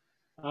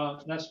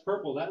 That's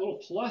purple. That little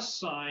plus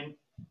sign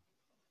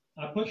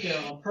I put there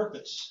on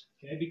purpose,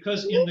 okay?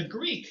 Because in the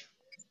Greek,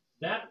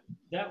 that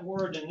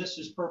word, and this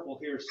is purple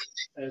here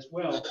as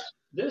well,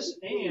 this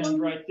and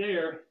right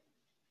there,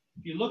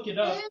 if you look it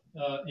up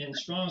in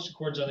Strong's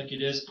Concordance, I think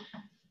it is,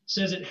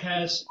 says it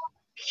has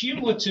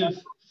cumulative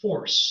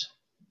force.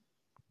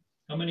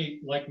 How many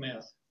like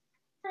math?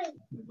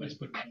 Everybody's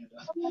putting their hand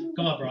up.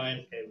 Come on,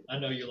 Brian. I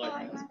know you like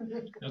math.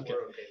 Okay.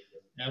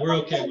 Now we're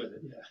okay with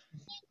it.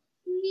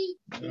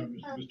 Yeah.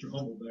 Mr.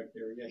 Humble back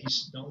there. Yeah,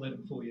 don't let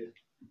him fool you.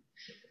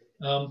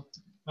 All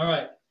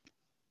right.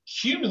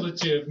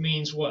 Cumulative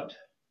means what?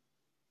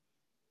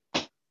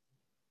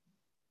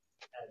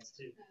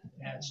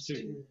 Adds to.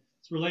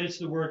 It's related to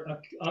the word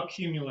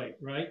accumulate,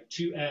 right?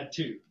 To add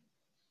to.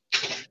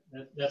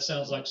 That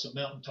sounds like some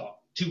mountain talk.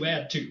 To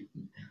add to.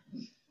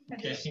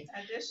 Okay.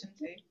 Addition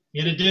to.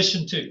 In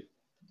addition to.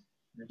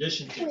 In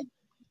addition to.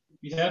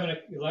 You have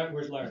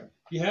where's Larry?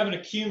 You have an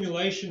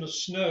accumulation of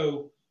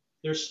snow.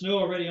 There's snow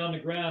already on the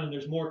ground and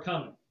there's more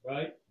coming,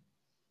 right?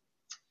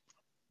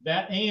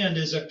 That and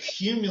is a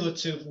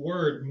cumulative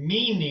word,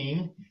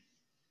 meaning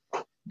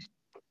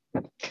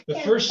the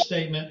first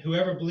statement,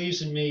 whoever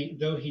believes in me,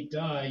 though he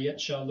die,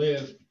 yet shall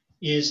live,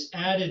 is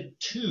added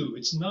to.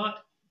 It's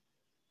not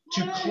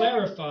to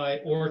clarify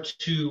or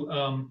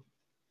to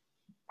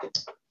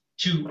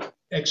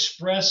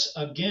express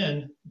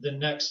again the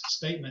next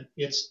statement.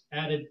 It's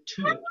added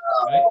to it,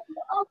 right?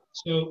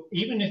 So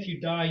even if you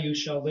die, you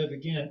shall live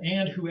again.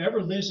 And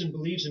whoever lives and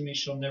believes in me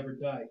shall never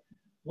die.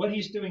 What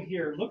he's doing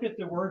here, look at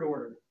the word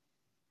order.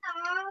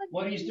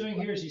 What he's doing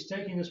here is he's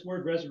taking this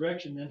word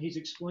resurrection and he's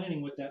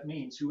explaining what that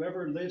means.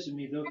 Whoever lives in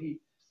me,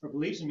 or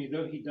believes in me,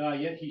 though he die,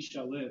 yet he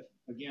shall live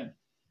again.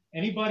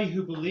 Anybody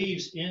who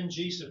believes in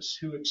Jesus,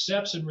 who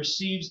accepts and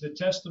receives the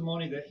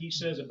testimony that he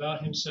says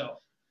about himself,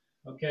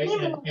 okay,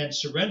 and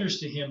surrenders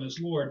to him as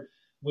Lord,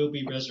 will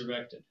be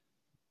resurrected.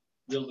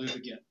 Will live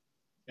again.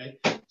 Okay,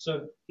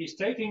 so he's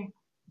taking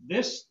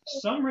this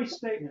summary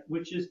statement,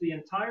 which is the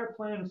entire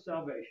plan of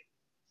salvation,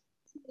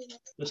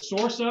 the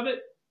source of it,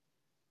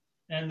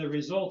 and the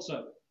results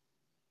of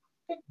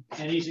it.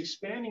 And he's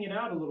expanding it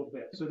out a little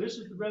bit. So this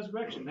is the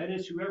resurrection. That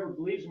is, whoever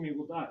believes in me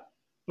will die.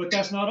 But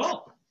that's not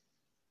all.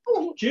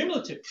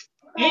 Cumulative.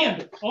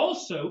 And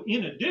also,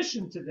 in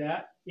addition to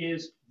that,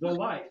 is the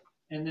life.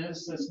 And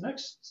this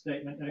next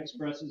statement that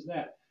expresses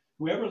that.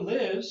 Whoever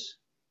lives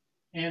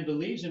and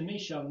believes in me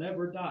shall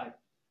never die.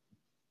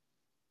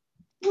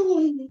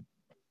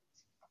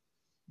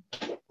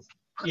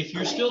 If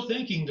you're still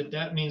thinking that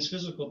that means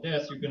physical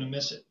death, you're going to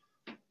miss it.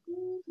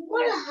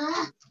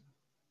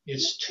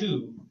 It's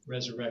two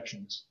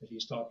resurrections that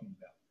he's talking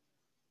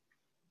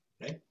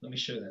about. Okay, let me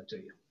show that to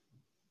you.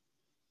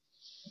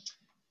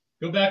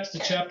 Go back to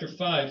chapter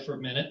 5 for a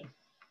minute.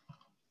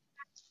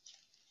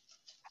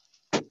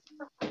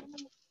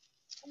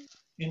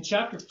 In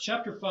chapter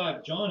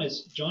 5, John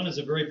is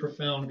a very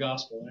profound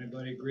gospel.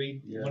 Anybody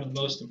agree? Yeah. One of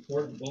the most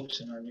important books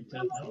in our New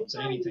Testament. I don't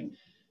say anything.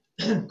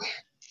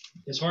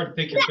 It's hard to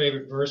pick your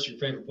favorite verse, your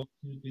favorite book.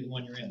 It would be the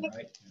one you're in,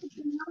 right?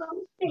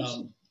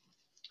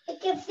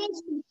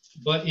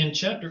 But in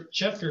chapter,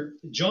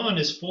 John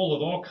is full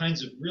of all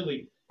kinds of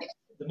really,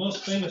 the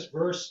most famous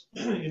verse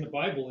in the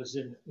Bible is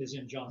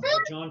in John.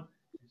 Right? John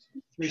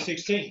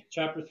 3:16,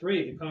 chapter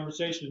 3, the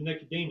conversation with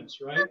Nicodemus,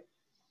 right?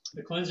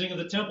 The cleansing of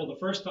the temple, the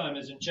first time,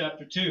 is in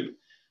chapter 2.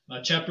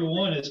 Chapter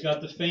 1 has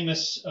got the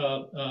famous,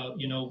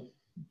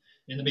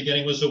 in the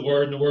beginning was the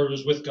Word, and the Word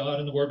was with God,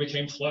 and the Word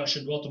became flesh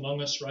and dwelt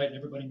among us, right? And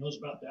everybody knows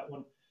about that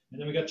one. And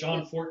then we got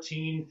John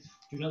 14,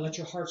 do not let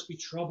your hearts be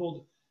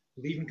troubled.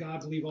 Believe in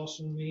God, believe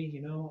also in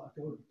me. I'll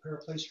go to prepare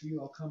a place for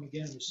you. I'll come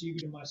again and receive you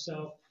to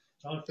myself.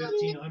 John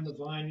 15, I'm the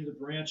vine, you're the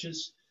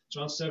branches.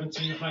 John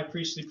 17, the high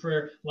priestly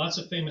prayer. Lots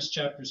of famous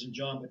chapters in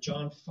John, but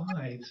John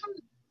 5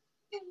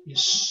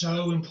 is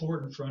so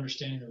important for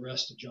understanding the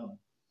rest of John.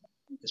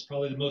 It's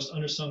probably the most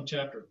undersung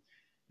chapter.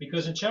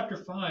 Because in chapter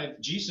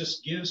 5, Jesus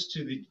gives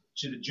to the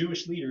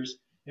Jewish leaders,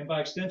 and by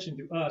extension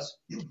to us,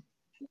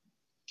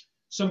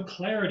 some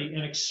clarity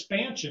and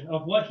expansion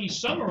of what he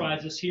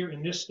summarizes here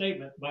in this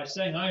statement by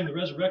saying, I am the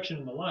resurrection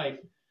and the life.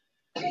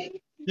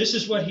 This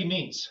is what he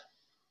means.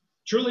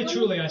 Truly,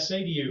 truly, I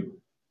say to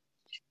you,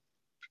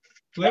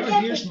 whoever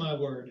hears my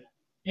word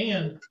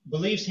and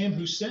believes him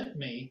who sent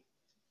me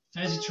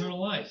has eternal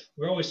life.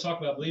 We always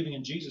talk about believing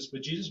in Jesus,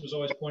 but Jesus was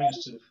always pointing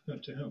us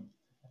to whom?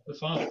 The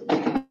Father.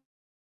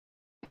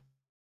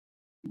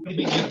 What do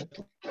you mean?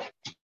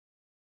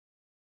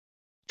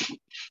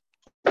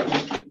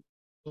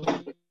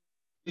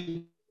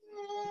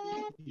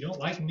 You don't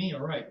like me?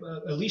 All right.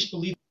 Well, at least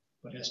believe,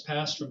 but has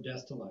passed from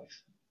death to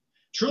life.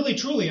 Truly,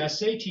 truly, I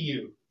say to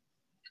you,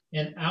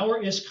 an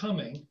hour is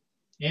coming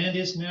and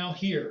is now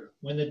here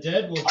when the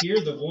dead will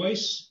hear the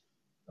voice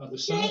of the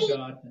Son of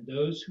God, and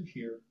those who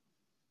hear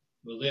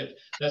will live.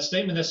 That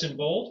statement that's in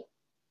bold,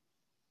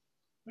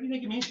 what do you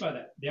think it means by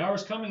that? The hour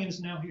is coming and is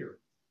now here.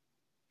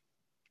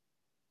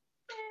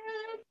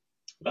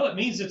 Well, it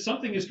means that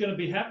something is going to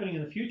be happening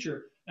in the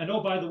future. And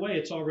oh, by the way,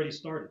 it's already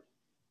started.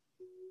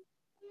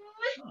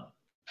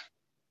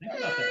 Think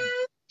about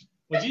that.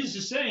 What Jesus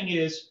is saying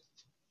is,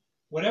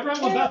 whatever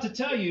I'm about to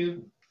tell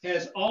you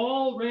has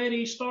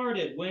already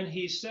started when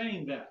he's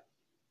saying that.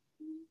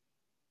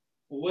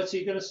 Well, what's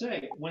he going to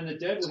say? When the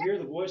dead will hear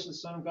the voice of the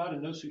Son of God,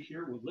 and those who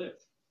hear will live.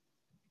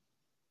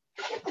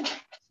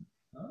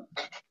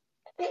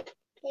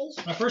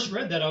 When I first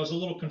read that, I was a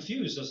little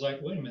confused. I was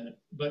like, wait a minute,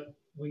 but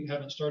we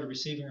haven't started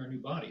receiving our new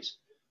bodies.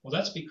 Well,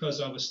 that's because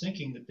I was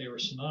thinking that they were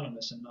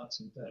synonymous and not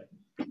synthetic.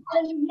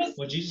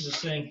 What Jesus is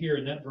saying here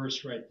in that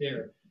verse right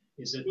there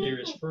is that there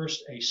is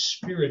first a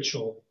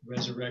spiritual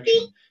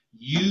resurrection.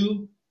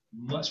 You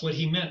must, what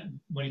he meant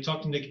when he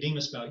talked to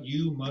Nicodemus about,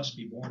 you must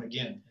be born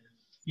again.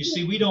 You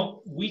see,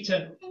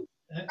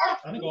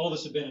 I think all of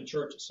us have been in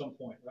church at some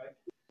point, right?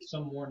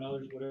 Some more than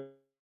others, whatever.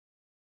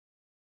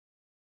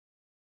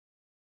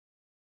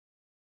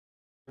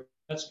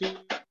 That's good.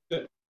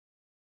 Good.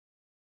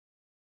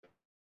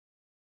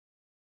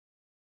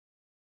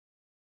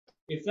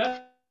 If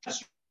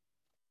that's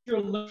your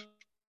limit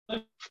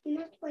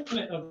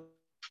of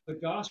the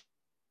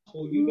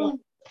gospel, you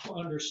don't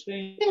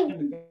understand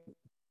the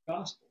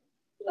gospel.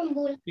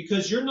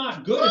 Because you're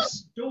not good at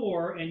the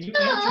door and you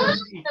enter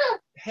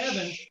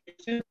heaven,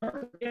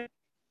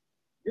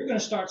 you're going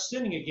to start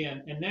sinning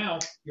again, and now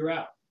you're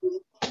out.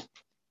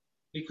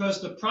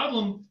 Because the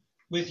problem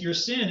with your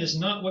sin is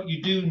not what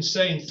you do and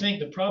say and think.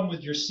 The problem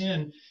with your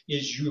sin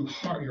is your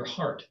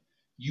heart.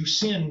 You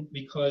sin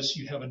because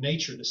you have a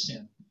nature to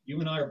sin. You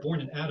and I are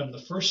born in Adam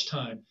the first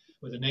time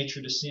with a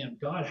nature to sin.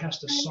 God has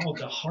to solve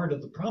the heart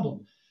of the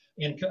problem.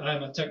 And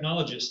I'm a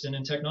technologist, and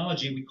in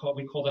technology we call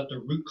that the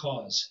root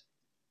cause.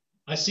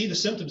 I see the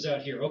symptoms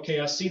out here.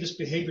 Okay, I see this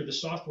behavior. The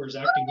software is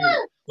acting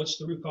weird. What's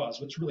the root cause?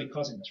 What's really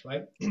causing this,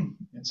 right? And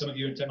some of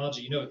you in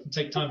technology, you know it can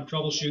take time to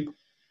troubleshoot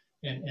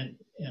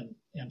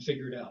and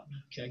figure it out.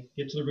 Okay,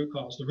 get to the root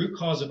cause. The root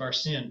cause of our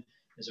sin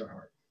is our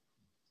heart,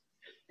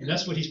 and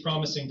that's what He's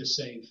promising to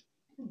save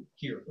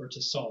here, or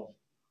to solve.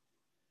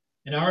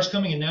 An hour is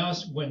coming, and now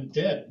is when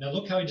dead. Now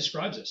look how He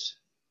describes us.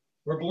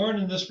 We're born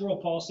in this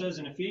world. Paul says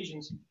in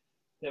Ephesians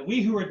that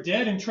we who are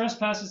dead in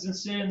trespasses and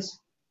sins,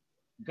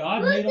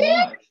 God made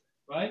alive.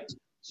 Right?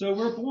 So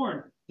we're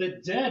born.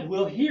 The dead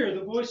will hear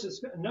the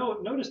voices. No,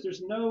 notice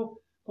there's no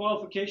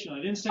qualification.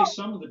 I didn't say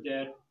some of the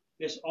dead.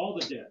 It's all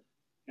the dead.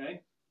 Okay?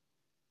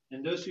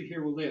 And those who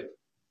hear will live.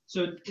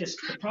 So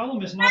the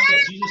problem is not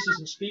that Jesus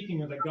isn't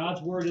speaking or that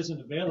God's word isn't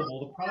available.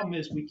 The problem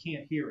is we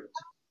can't hear it.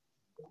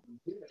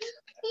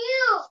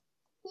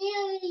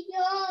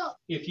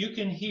 If you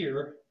can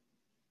hear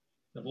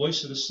the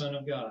voice of the Son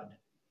of God,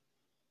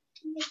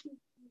 you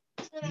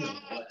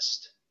are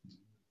blessed.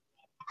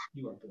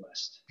 You are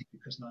blessed,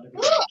 because not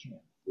everybody can.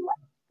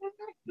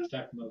 In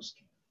fact, most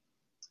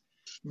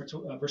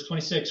can. Verse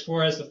 26,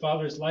 for as the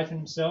Father has life in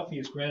himself, He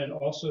has granted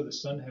also the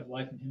Son to have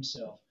life in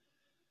himself.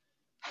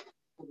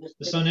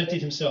 The Son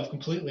emptied himself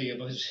completely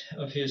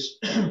of his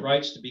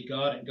rights to be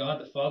God, and God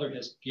the Father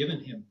has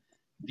given him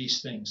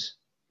these things.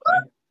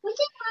 Okay?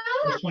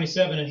 Verse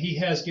 27, and He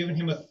has given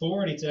him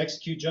authority to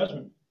execute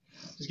judgment.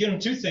 He's given him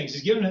two things.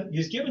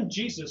 He's given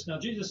Jesus. Now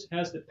Jesus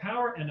has the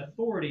power and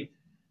authority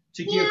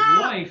to give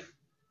life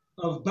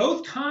of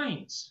both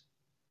kinds,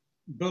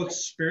 both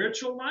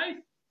spiritual life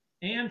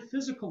and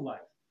physical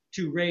life,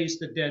 to raise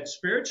the dead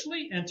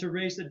spiritually and to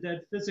raise the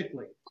dead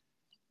physically.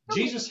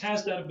 Jesus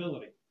has that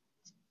ability.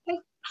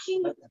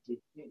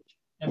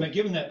 And been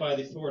given that by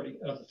the authority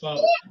of the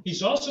Father.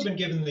 He's also been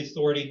given the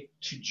authority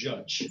to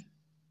judge.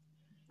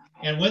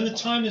 And when the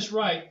time is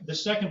right, the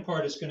second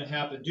part is going to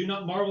happen. Do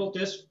not marvel at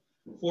this,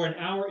 for an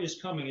hour is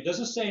coming. It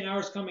doesn't say an hour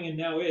is coming and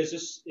now is.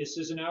 This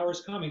is an hour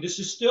is coming. This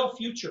is still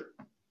future.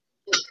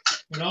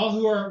 When all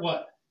who are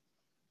what?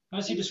 How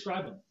does He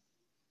describe them?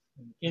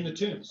 In the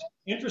tombs.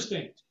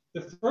 Interesting.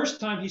 The first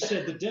time He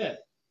said the dead.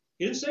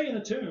 He didn't say in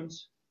the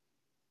tombs.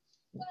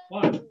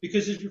 Why?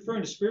 Because He's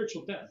referring to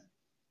spiritual death.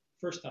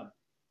 First time.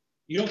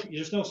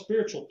 There's no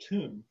spiritual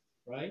tomb,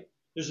 right?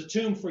 There's a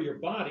tomb for your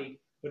body,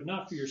 but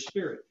not for your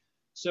spirit.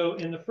 So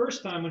in the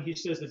first time when He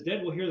says the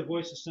dead will hear the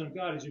voice of the Son of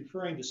God, He's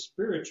referring to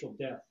spiritual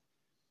death.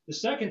 The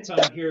second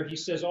time here, He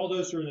says all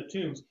those who are in the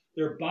tombs,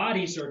 their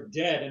bodies are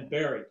dead and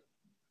buried.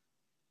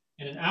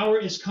 And an hour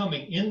is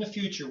coming in the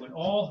future when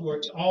all who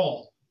are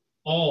all,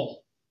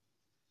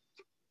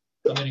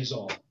 how many is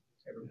all?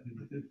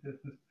 Everyone.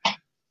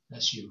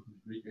 That's you.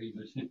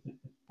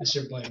 That's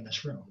everybody in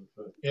this room.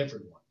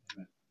 Everyone.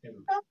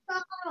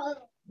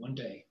 One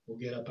day we'll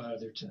get up out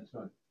of their tent.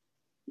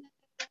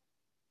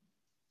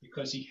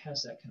 Because He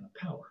has that kind of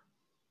power.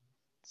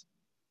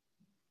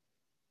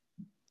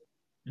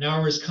 An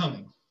hour is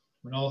coming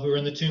when all who are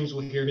in the tombs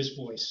will hear His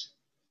voice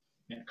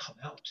and come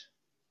out.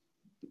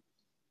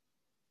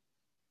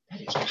 That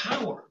is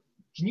power.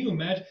 Can you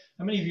imagine?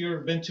 How many of you have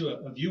ever been to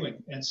a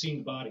viewing and seen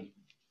the body?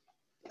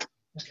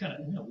 That's kind of,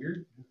 isn't that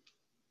weird?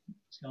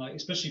 It's kind of like,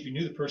 especially if you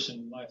knew the person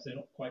in life, they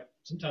don't quite,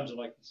 sometimes they're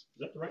like, is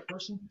that the right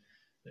person?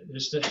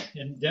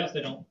 In death,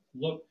 they don't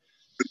look.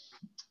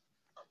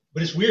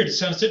 But it's weird. It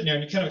sounds sitting there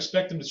and you kind of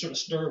expect them to sort of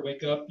stir,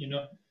 wake up, you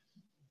know.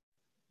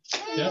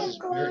 Death is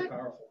very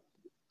powerful.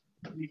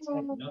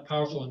 Not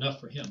powerful enough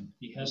for Him.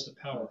 He has the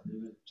power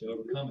to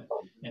overcome it.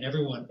 And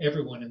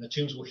everyone in the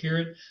tombs will hear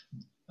it.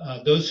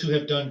 Those who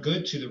have done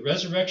good to the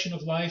resurrection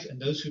of life, and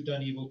those who've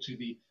done evil to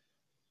the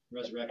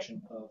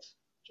resurrection of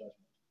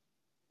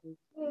judgment.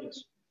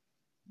 Yes.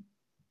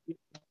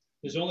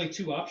 There's only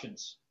two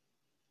options.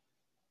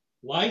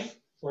 Life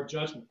or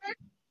judgment.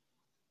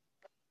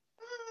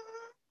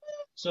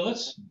 So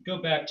let's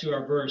go back to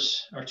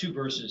our two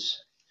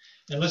verses,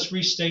 and let's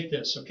restate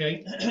this,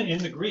 okay? In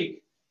the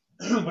Greek,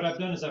 what I've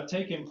done is I've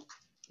taken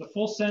the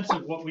full sense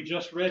of what we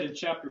just read in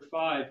chapter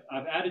 5.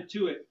 I've added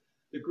to it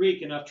the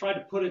Greek, and I've tried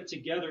to put it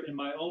together in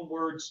my own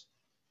words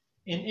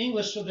in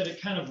English so that it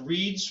kind of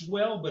reads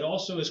well, but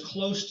also as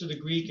close to the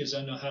Greek as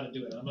I know how to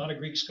do it. I'm not a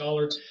Greek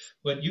scholar,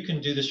 but you can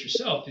do this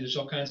yourself. There's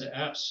all kinds of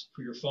apps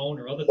for your phone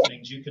or other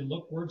things. You can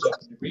look words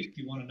up in the Greek if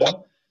you want to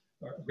know,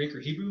 or Greek or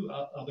Hebrew.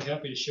 I'll be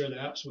happy to share the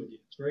apps with you.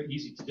 It's very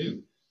easy to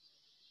do.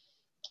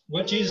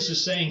 What Jesus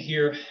is saying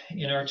here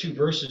in our two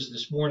verses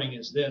this morning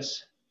is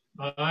this: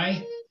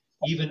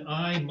 even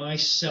I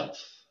myself,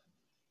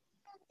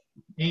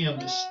 am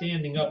the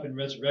standing up in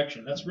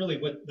resurrection. That's really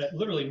what that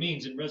literally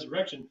means in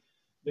resurrection.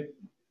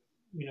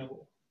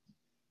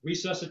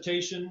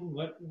 Resuscitation,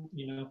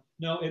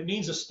 no, it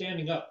means a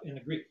standing up in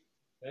the Greek.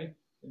 Okay,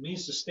 it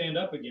means to stand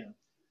up again.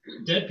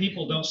 Dead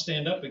people don't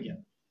stand up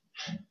again.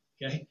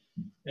 Okay,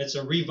 it's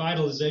a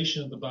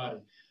revitalization of the body.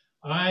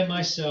 I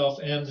myself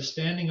am the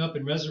standing up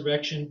in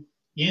resurrection,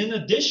 in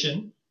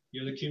addition,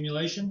 you're the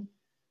accumulation,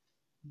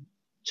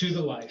 to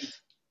the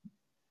life.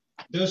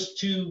 Those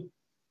two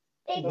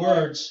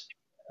words,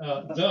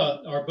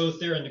 the, are both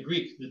there in the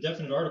Greek, the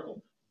definite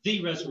article.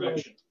 The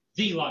resurrection,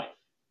 the life.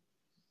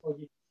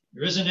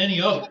 There isn't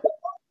any other.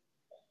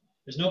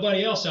 There's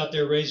nobody else out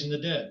there raising the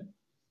dead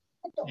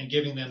and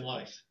giving them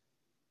life.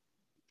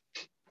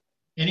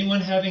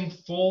 Anyone having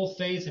full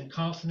faith and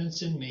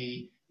confidence in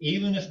me,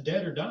 even if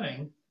dead or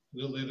dying,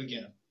 will live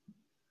again.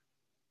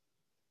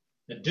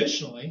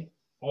 Additionally,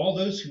 all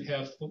those who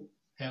have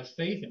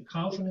faith and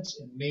confidence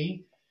in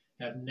me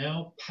have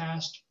now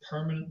passed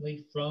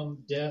permanently from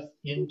death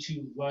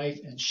into life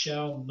and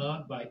shall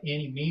not by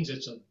any means,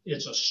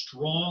 it's a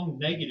strong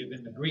negative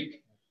in the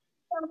Greek,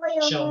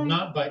 shall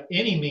not by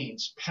any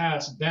means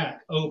pass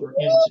back over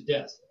into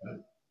death.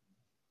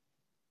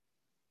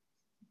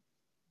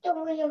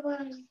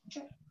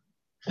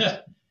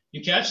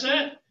 You catch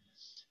that?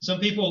 Some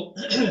people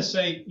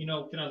say,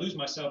 can I lose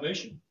my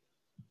salvation?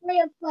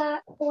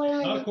 Not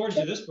according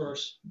to this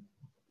verse.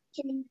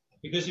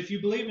 Because if you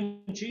believe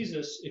in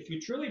Jesus, if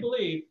you truly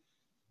believe,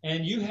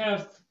 and you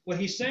have, what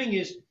he's saying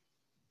is,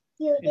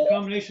 in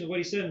combination with what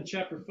he said in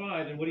chapter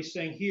 5 and what he's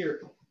saying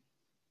here,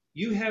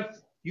 you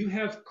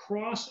have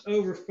crossed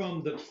over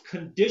from the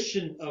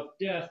condition of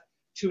death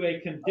to a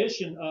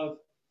condition of,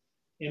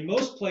 in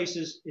most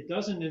places, it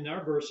doesn't in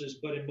our verses,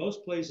 but in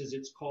most places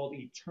it's called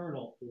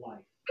eternal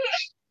life.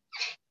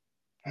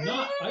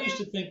 I used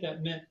to think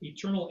that meant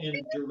eternal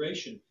in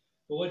duration,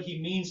 but what he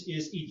means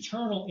is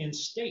eternal in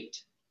state.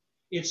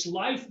 It's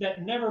life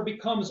that never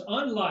becomes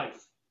unlife.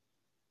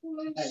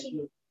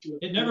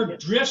 It never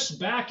drifts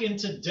back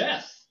into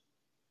death.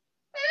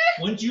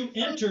 Once you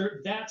enter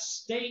that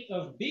state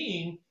of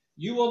being,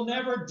 you will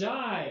never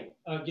die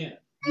again.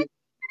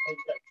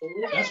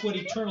 That's what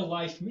eternal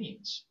life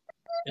means.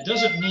 It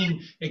doesn't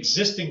mean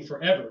existing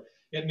forever.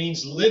 It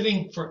means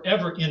living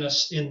forever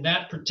in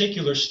that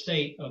particular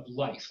state of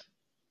life.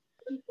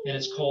 And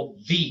it's called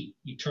the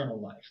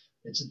eternal life.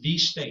 It's the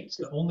state. It's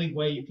the only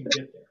way you can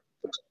get there.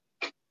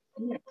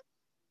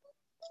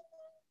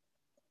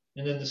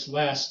 And then this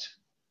last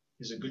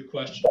is a good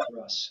question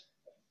for us.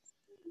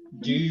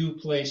 Do you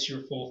place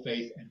your full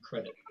faith and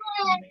credit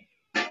in me?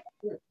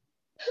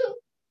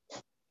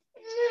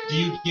 Do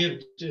you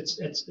give,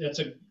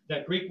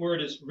 that Greek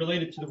word is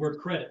related to the word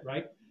credit,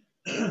 right?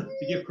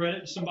 To give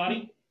credit to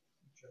somebody?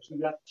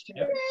 Yep.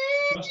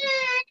 Trust it.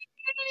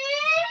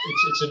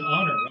 It's an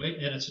honor, right?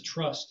 And it's a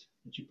trust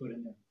that you put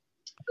in there.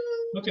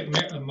 Look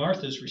at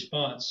Martha's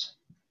response.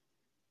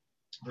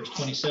 Verse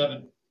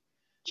 27.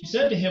 She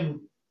said to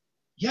him,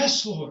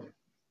 "Yes, Lord.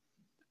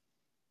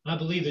 I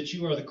believe that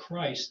you are the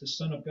Christ, the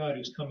Son of God,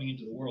 who's coming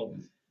into the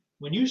world."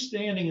 When you're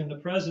standing in the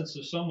presence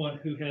of someone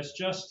who has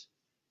just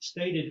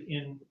stated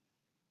in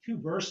 2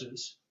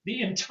 verses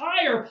the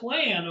entire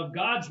plan of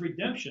God's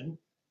redemption,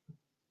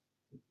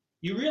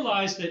 you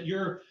realize that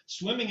you're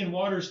swimming in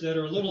waters that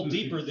are a little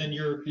deeper than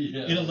your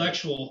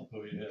intellectual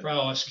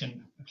prowess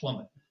can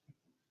plummet.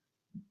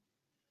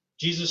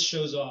 Jesus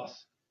shows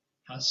off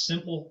how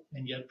simple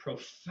and yet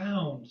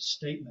profound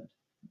statement,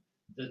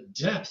 the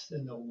depth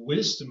and the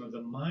wisdom of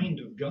the mind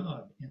of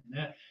God in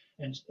that.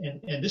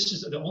 And this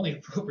is the only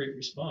appropriate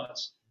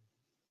response.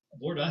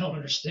 Lord, I don't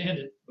understand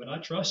it, but I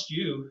trust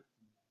you.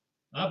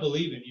 I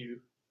believe in you.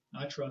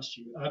 I trust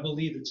you. I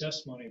believe the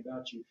testimony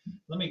about you.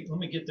 Let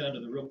me get down to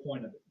the real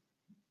point of it.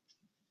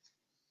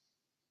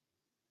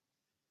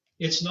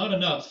 It's not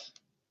enough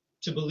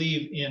to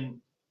believe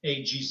in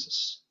a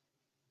Jesus.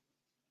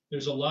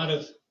 There's a lot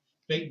of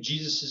fake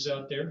Jesuses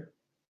out there.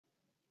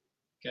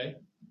 Okay?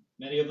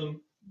 Many of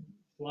them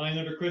flying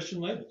under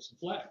Christian labels and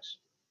flags.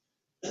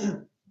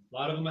 A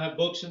lot of them have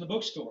books in the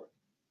bookstore.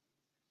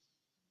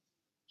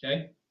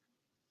 Okay?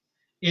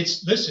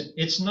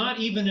 It's not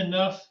even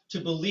enough to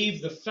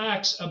believe the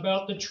facts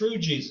about the true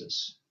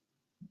Jesus.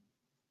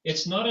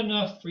 It's not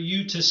enough for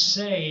you to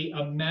say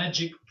a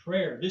magic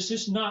prayer. This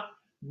is not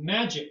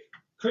magic.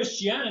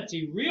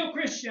 Christianity, real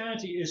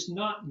Christianity, is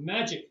not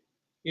magic.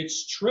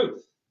 It's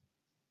truth.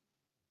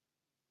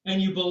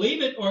 And you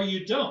believe it or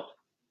you don't.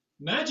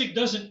 Magic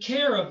doesn't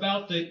care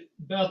about the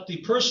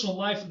personal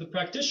life of the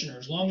practitioner,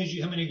 as long as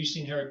how many of you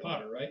seen Harry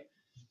Potter, right?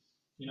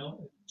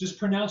 Just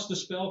pronounce the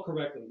spell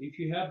correctly. If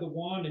you have the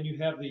wand and you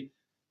have the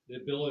the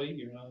ability,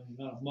 you're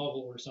not a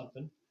muggle or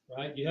something,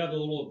 right? You have the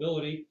little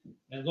ability,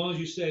 and as long as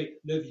you say,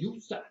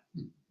 Leviosa,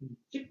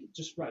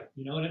 just right,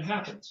 and it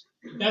happens.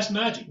 That's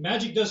magic.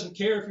 Magic doesn't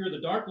care if you're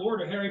the Dark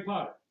Lord or Harry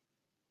Potter.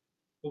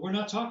 But we're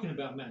not talking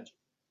about magic.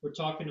 We're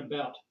talking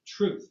about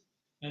truth.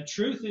 And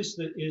truth is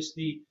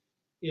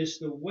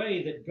the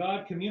way that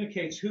God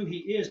communicates who he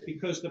is,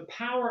 because the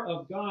power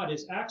of God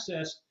is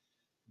accessed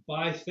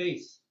by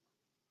faith.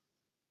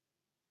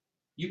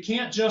 You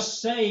can't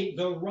just say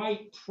the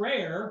right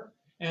prayer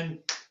and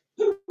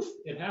poof,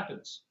 it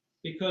happens.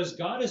 Because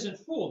God isn't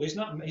fooled. He's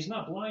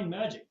not blind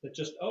magic that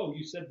just, oh,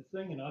 you said the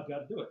thing and I've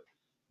got to do it.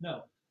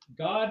 No.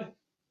 God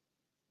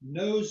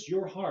knows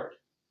your heart.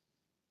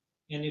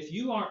 And if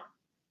you aren't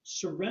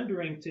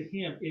surrendering to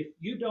him, if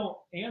you don't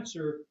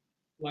answer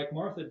like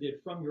Martha did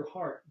from your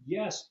heart,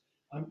 yes,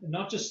 I'm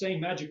not just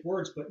saying magic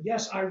words, but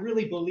yes, I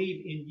really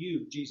believe in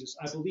you, Jesus.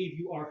 I believe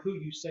you are who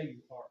you say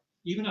you are.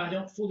 Even I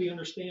don't fully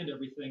understand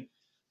everything,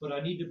 but I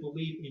need to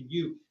believe in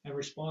you and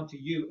respond to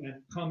you and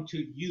come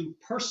to you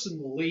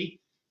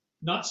personally,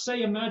 not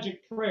say a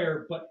magic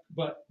prayer,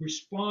 but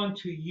respond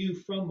to you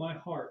from my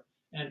heart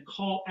and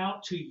call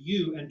out to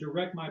you and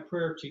direct my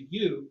prayer to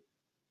you,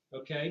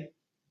 okay?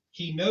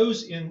 He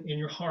knows in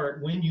your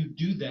heart when you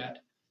do that,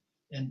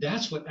 and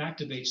that's what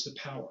activates the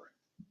power.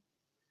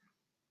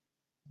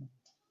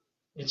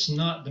 It's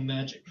not the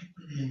magic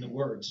in the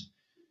words.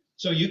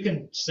 So you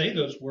can say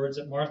those words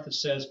that Martha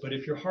says, but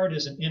if your heart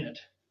isn't in it,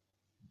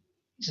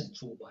 he isn't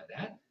fooled by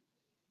that.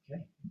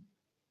 Okay.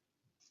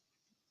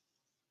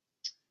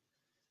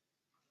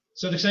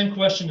 So the same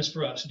question is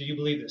for us. Do you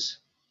believe this?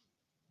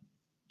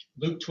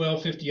 Luke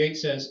 12:58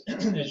 says,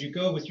 as you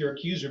go with your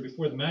accuser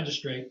before the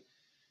magistrate,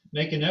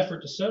 make an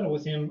effort to settle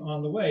with him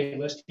on the way,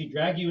 lest he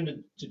drag you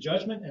into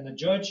judgment and the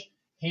judge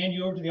hand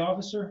you over to the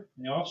officer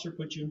and the officer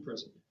put you in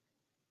prison.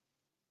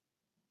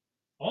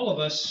 All of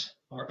us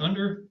are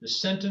under the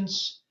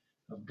sentence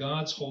of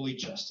God's holy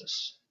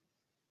justice.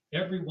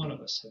 Every one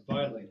of us have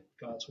violated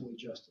God's holy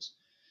justice.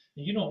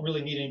 And you don't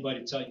really need anybody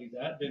to tell you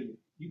that, do you?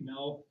 You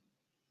know.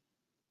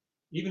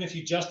 Even if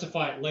you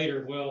justify it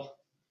later, well,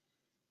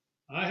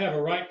 I have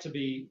a right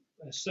to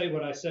say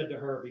what I said to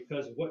her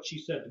because of what she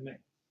said to me.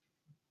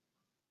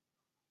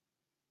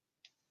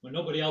 When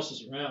nobody else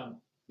is around,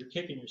 you're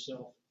kicking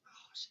yourself. Oh,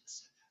 I should have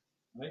said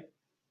that, right?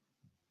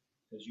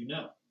 Because you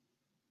know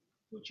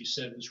what you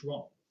said was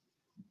wrong.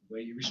 The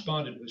way you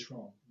responded was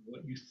wrong.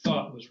 What you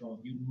thought was wrong.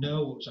 You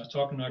know what was. I was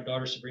talking to our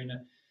daughter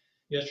Sabrina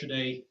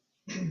yesterday.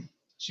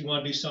 She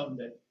wanted to do something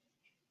that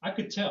I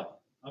could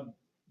tell. I'm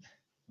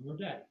her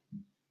daddy.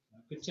 I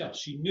could tell.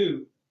 She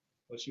knew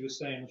what she was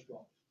saying was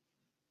wrong.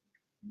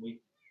 And we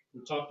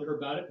talked to her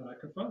about it, but I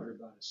confronted her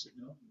about it. I said,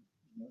 no,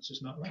 it's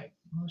just not right.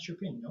 Well, that's your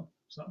opinion. No,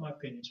 it's not my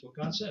opinion. It's what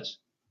God says,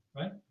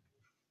 right?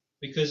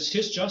 Because it's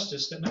his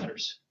justice that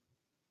matters.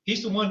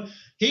 He's the one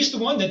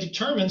that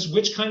determines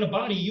which kind of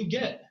body you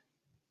get.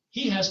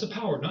 He has the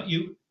power, not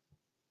you.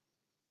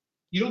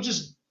 You don't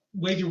just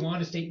wave your wand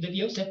and say,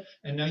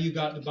 and now you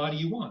got the body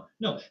you want.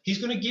 No, he's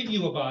going to give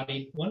you a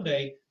body one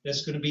day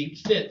that's going to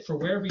be fit for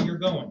wherever you're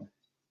going.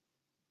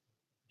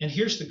 And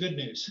here's the good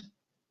news.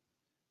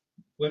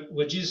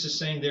 What Jesus is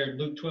saying there in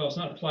Luke 12 is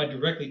not applied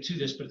directly to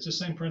this, but it's the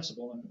same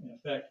principle in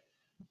effect.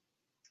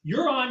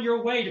 You're on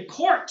your way to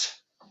court.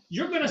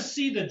 You're going to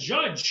see the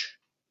judge.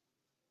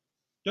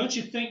 Don't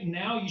you think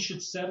now you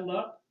should settle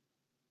up?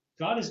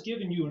 God has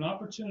given you an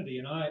opportunity,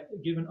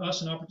 and given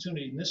us an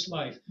opportunity in this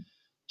life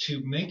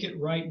to make it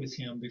right with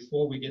him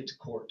before we get to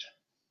court.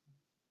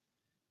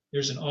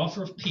 There's an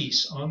offer of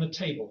peace on the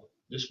table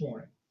this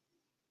morning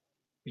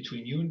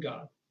between you and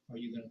God. Are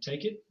you going to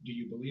take it? Do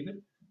you believe it?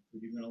 Or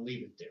are you going to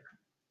leave it there?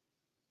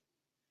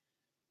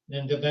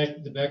 Then go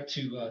back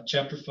to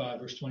chapter 5,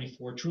 verse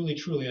 24. Truly,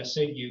 truly, I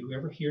say to you,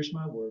 whoever hears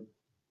my word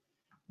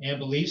and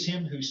believes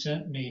him who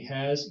sent me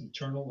has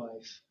eternal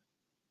life.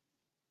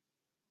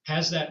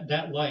 Has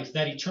that life,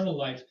 that eternal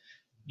life.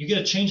 You get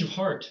a change of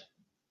heart.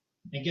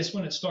 And guess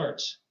when it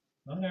starts?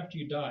 Not after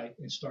you die.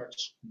 It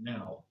starts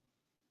now.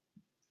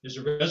 There's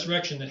a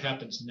resurrection that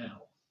happens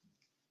now.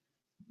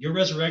 Your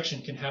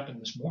resurrection can happen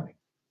this morning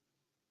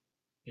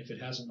if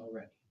it hasn't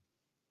already.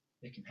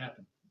 It can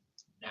happen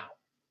now.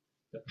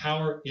 The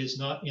power is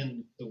not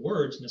in the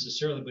words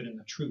necessarily, but in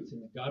the truth, in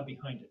the God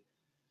behind it.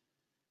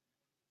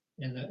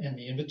 And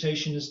the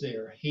invitation is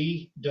there.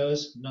 He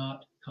does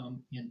not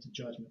come into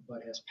judgment,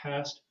 but has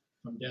passed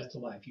from death to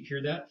life. You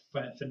hear that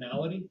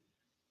finality?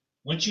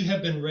 Once you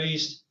have been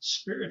raised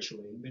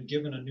spiritually and been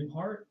given a new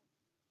heart,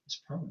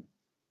 it's permanent.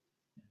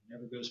 It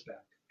never goes back.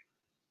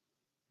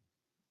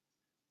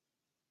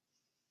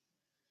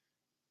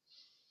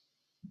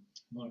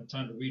 I don't have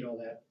time to read all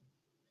that.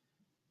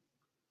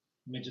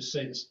 Let me just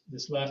say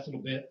this last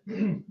little bit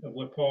of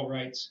what Paul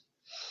writes.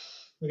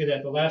 Look at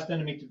that. The last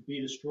enemy to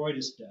be destroyed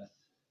is death.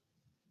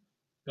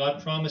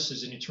 God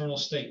promises an eternal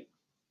state,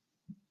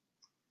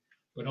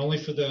 but only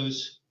for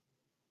those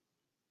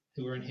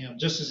who are in him.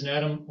 Just as in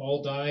Adam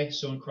all die,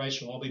 so in Christ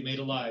shall all be made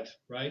alive,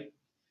 right?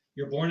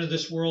 You're born into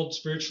this world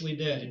spiritually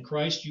dead. In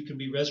Christ, you can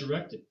be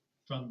resurrected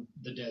from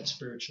the dead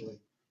spiritually.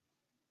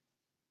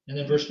 And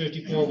then verse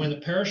 54, when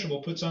the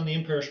perishable puts on the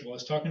imperishable,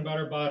 it's talking about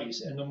our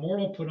bodies, and the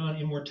mortal put on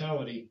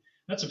immortality.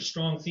 That's a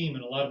strong theme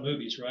in a lot of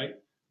movies, right?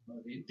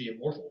 The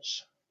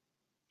immortals.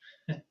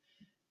 What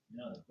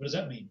does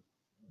that mean?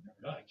 They'll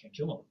never die. Can't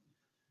kill them.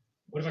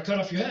 What if I cut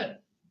off your head?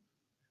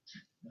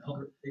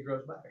 No, It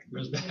grows back. it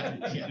grows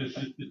back. Yeah.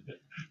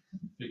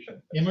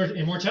 Fiction.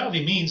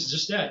 Immortality means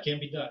just that, can't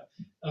be done.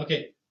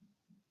 Okay,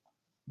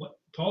 what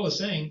Paul is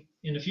saying,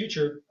 in the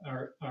future,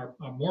 our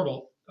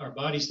mortal, our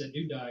bodies that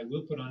do die,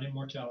 will put on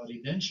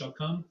immortality. Then shall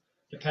come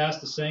to pass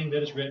the saying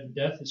that is written,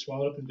 death is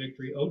swallowed up in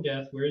victory. O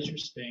death, where is your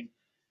sting?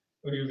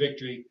 Or your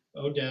victory?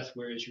 O death,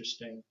 where is your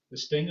sting? The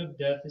sting of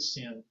death is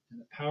sin, and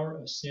the power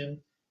of sin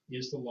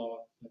is the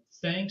law. But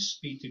thanks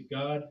be to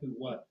God who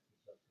what?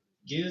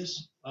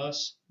 Gives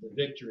us the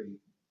victory.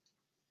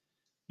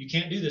 You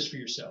can't do this for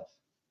yourself.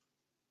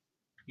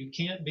 You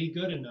can't be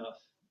good enough.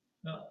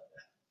 No,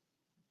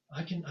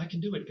 I can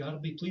do it. God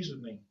will be pleased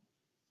with me.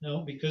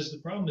 No, because the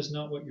problem is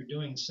not what you're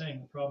doing and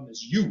saying. The problem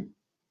is you.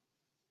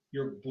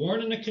 You're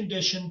born in a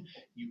condition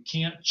you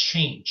can't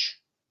change.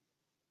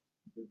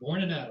 You're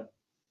born in Adam.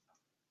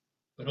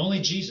 But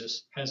only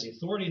Jesus has the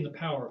authority and the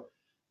power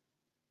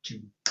to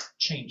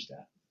change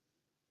that.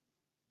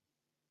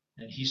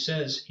 And he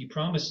says, he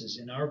promises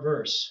in our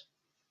verse,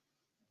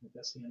 I think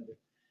that's the end of it.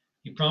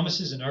 He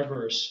promises in our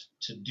verse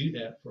to do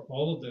that for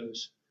all of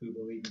those who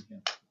believe in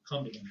him.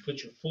 Come to him.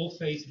 Put your full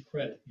faith and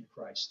credit in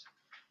Christ.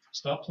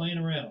 Stop playing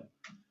around.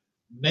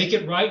 Make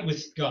it right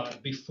with God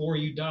before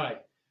you die.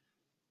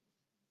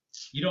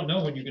 You don't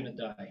know when you're going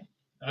to die.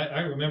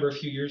 I remember a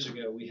few years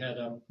ago, we've had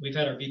our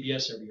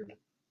VBS every year.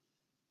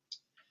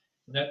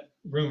 In that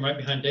room right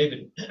behind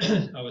David,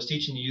 I was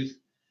teaching the youth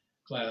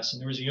class,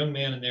 and there was a young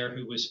man in there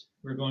we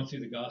were going through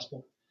the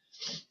gospel.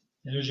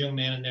 And there was a young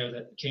man in there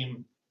that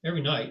came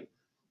every night.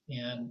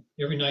 And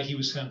every night he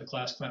was kind of the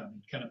class clown.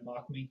 He'd kind of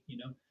mock me,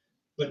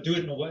 but do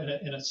it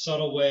in a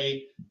subtle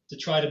way to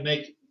try to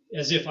make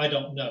as if I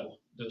don't know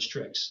those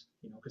tricks,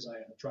 because I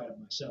haven't tried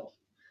them myself.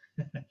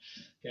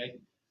 Okay.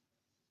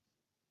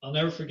 I'll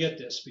never forget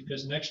this,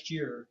 because next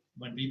year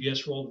when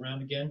VBS rolled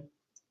around again,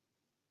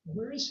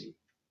 where is he?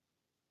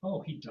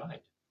 Oh, he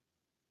died.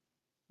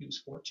 He was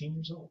 14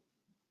 years old.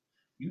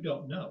 You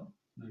don't know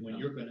when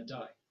you're going to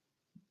die.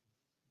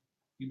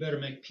 You better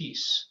make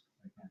peace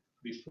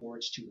before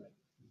it's too late.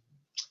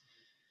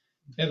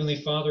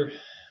 Heavenly Father,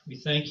 we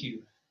thank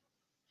you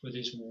for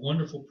these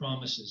wonderful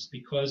promises,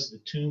 because the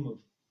tomb of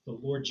the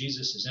Lord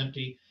Jesus is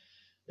empty.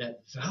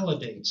 That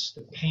validates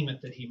the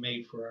payment that he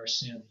made for our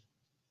sin.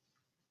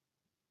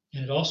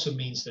 And it also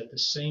means that the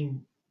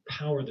same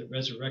power that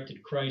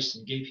resurrected Christ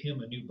and gave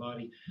him a new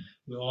body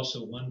will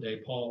also one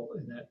day, Paul,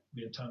 in that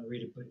we don't have time to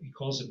read it, but he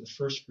calls it the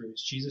first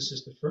fruits. Jesus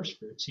is the first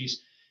fruits.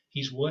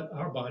 He's what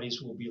our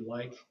bodies will be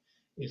like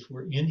if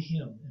we're in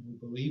him and we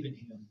believe in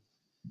him.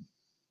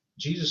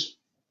 Jesus,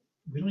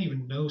 we don't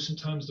even know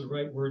sometimes the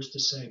right words to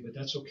say, but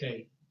that's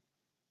okay.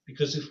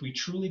 Because if we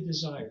truly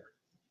desire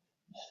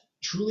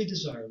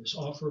this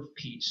offer of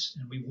peace,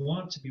 and we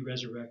want to be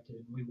resurrected,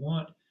 and we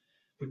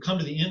come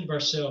to the end of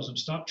ourselves and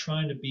stop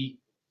trying to be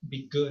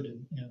good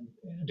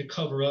and to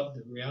cover up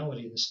the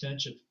reality, the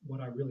stench of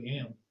what I really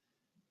am.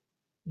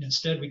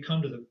 Instead, we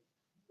come to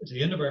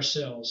the end of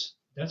ourselves.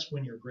 That's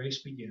when your grace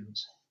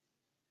begins.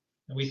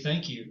 And we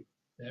thank you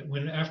that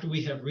after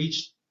we have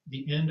reached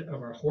the end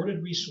of our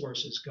hoarded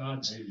resources,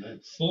 God's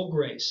Amen. full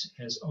grace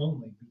has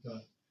only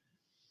begun.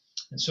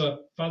 And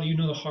so, Father, you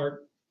know the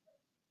heart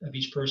of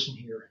each person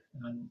here.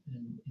 And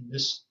in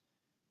this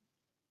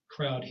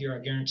crowd here, I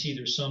guarantee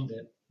there's some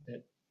that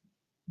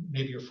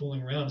maybe you're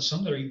fooling around, and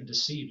some that are even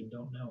deceived and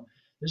don't know.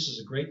 This is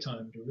a great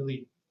time to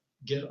really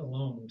get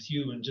alone with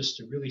you and just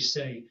to really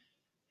say,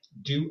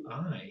 do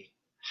I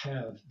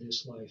have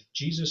this life?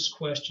 Jesus'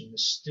 question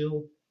is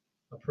still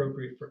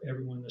appropriate for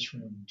everyone in this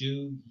room.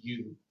 Do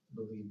you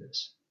believe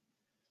this?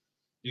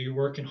 Do your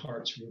work in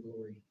hearts for your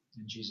glory.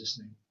 In Jesus'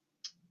 name.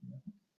 Amen.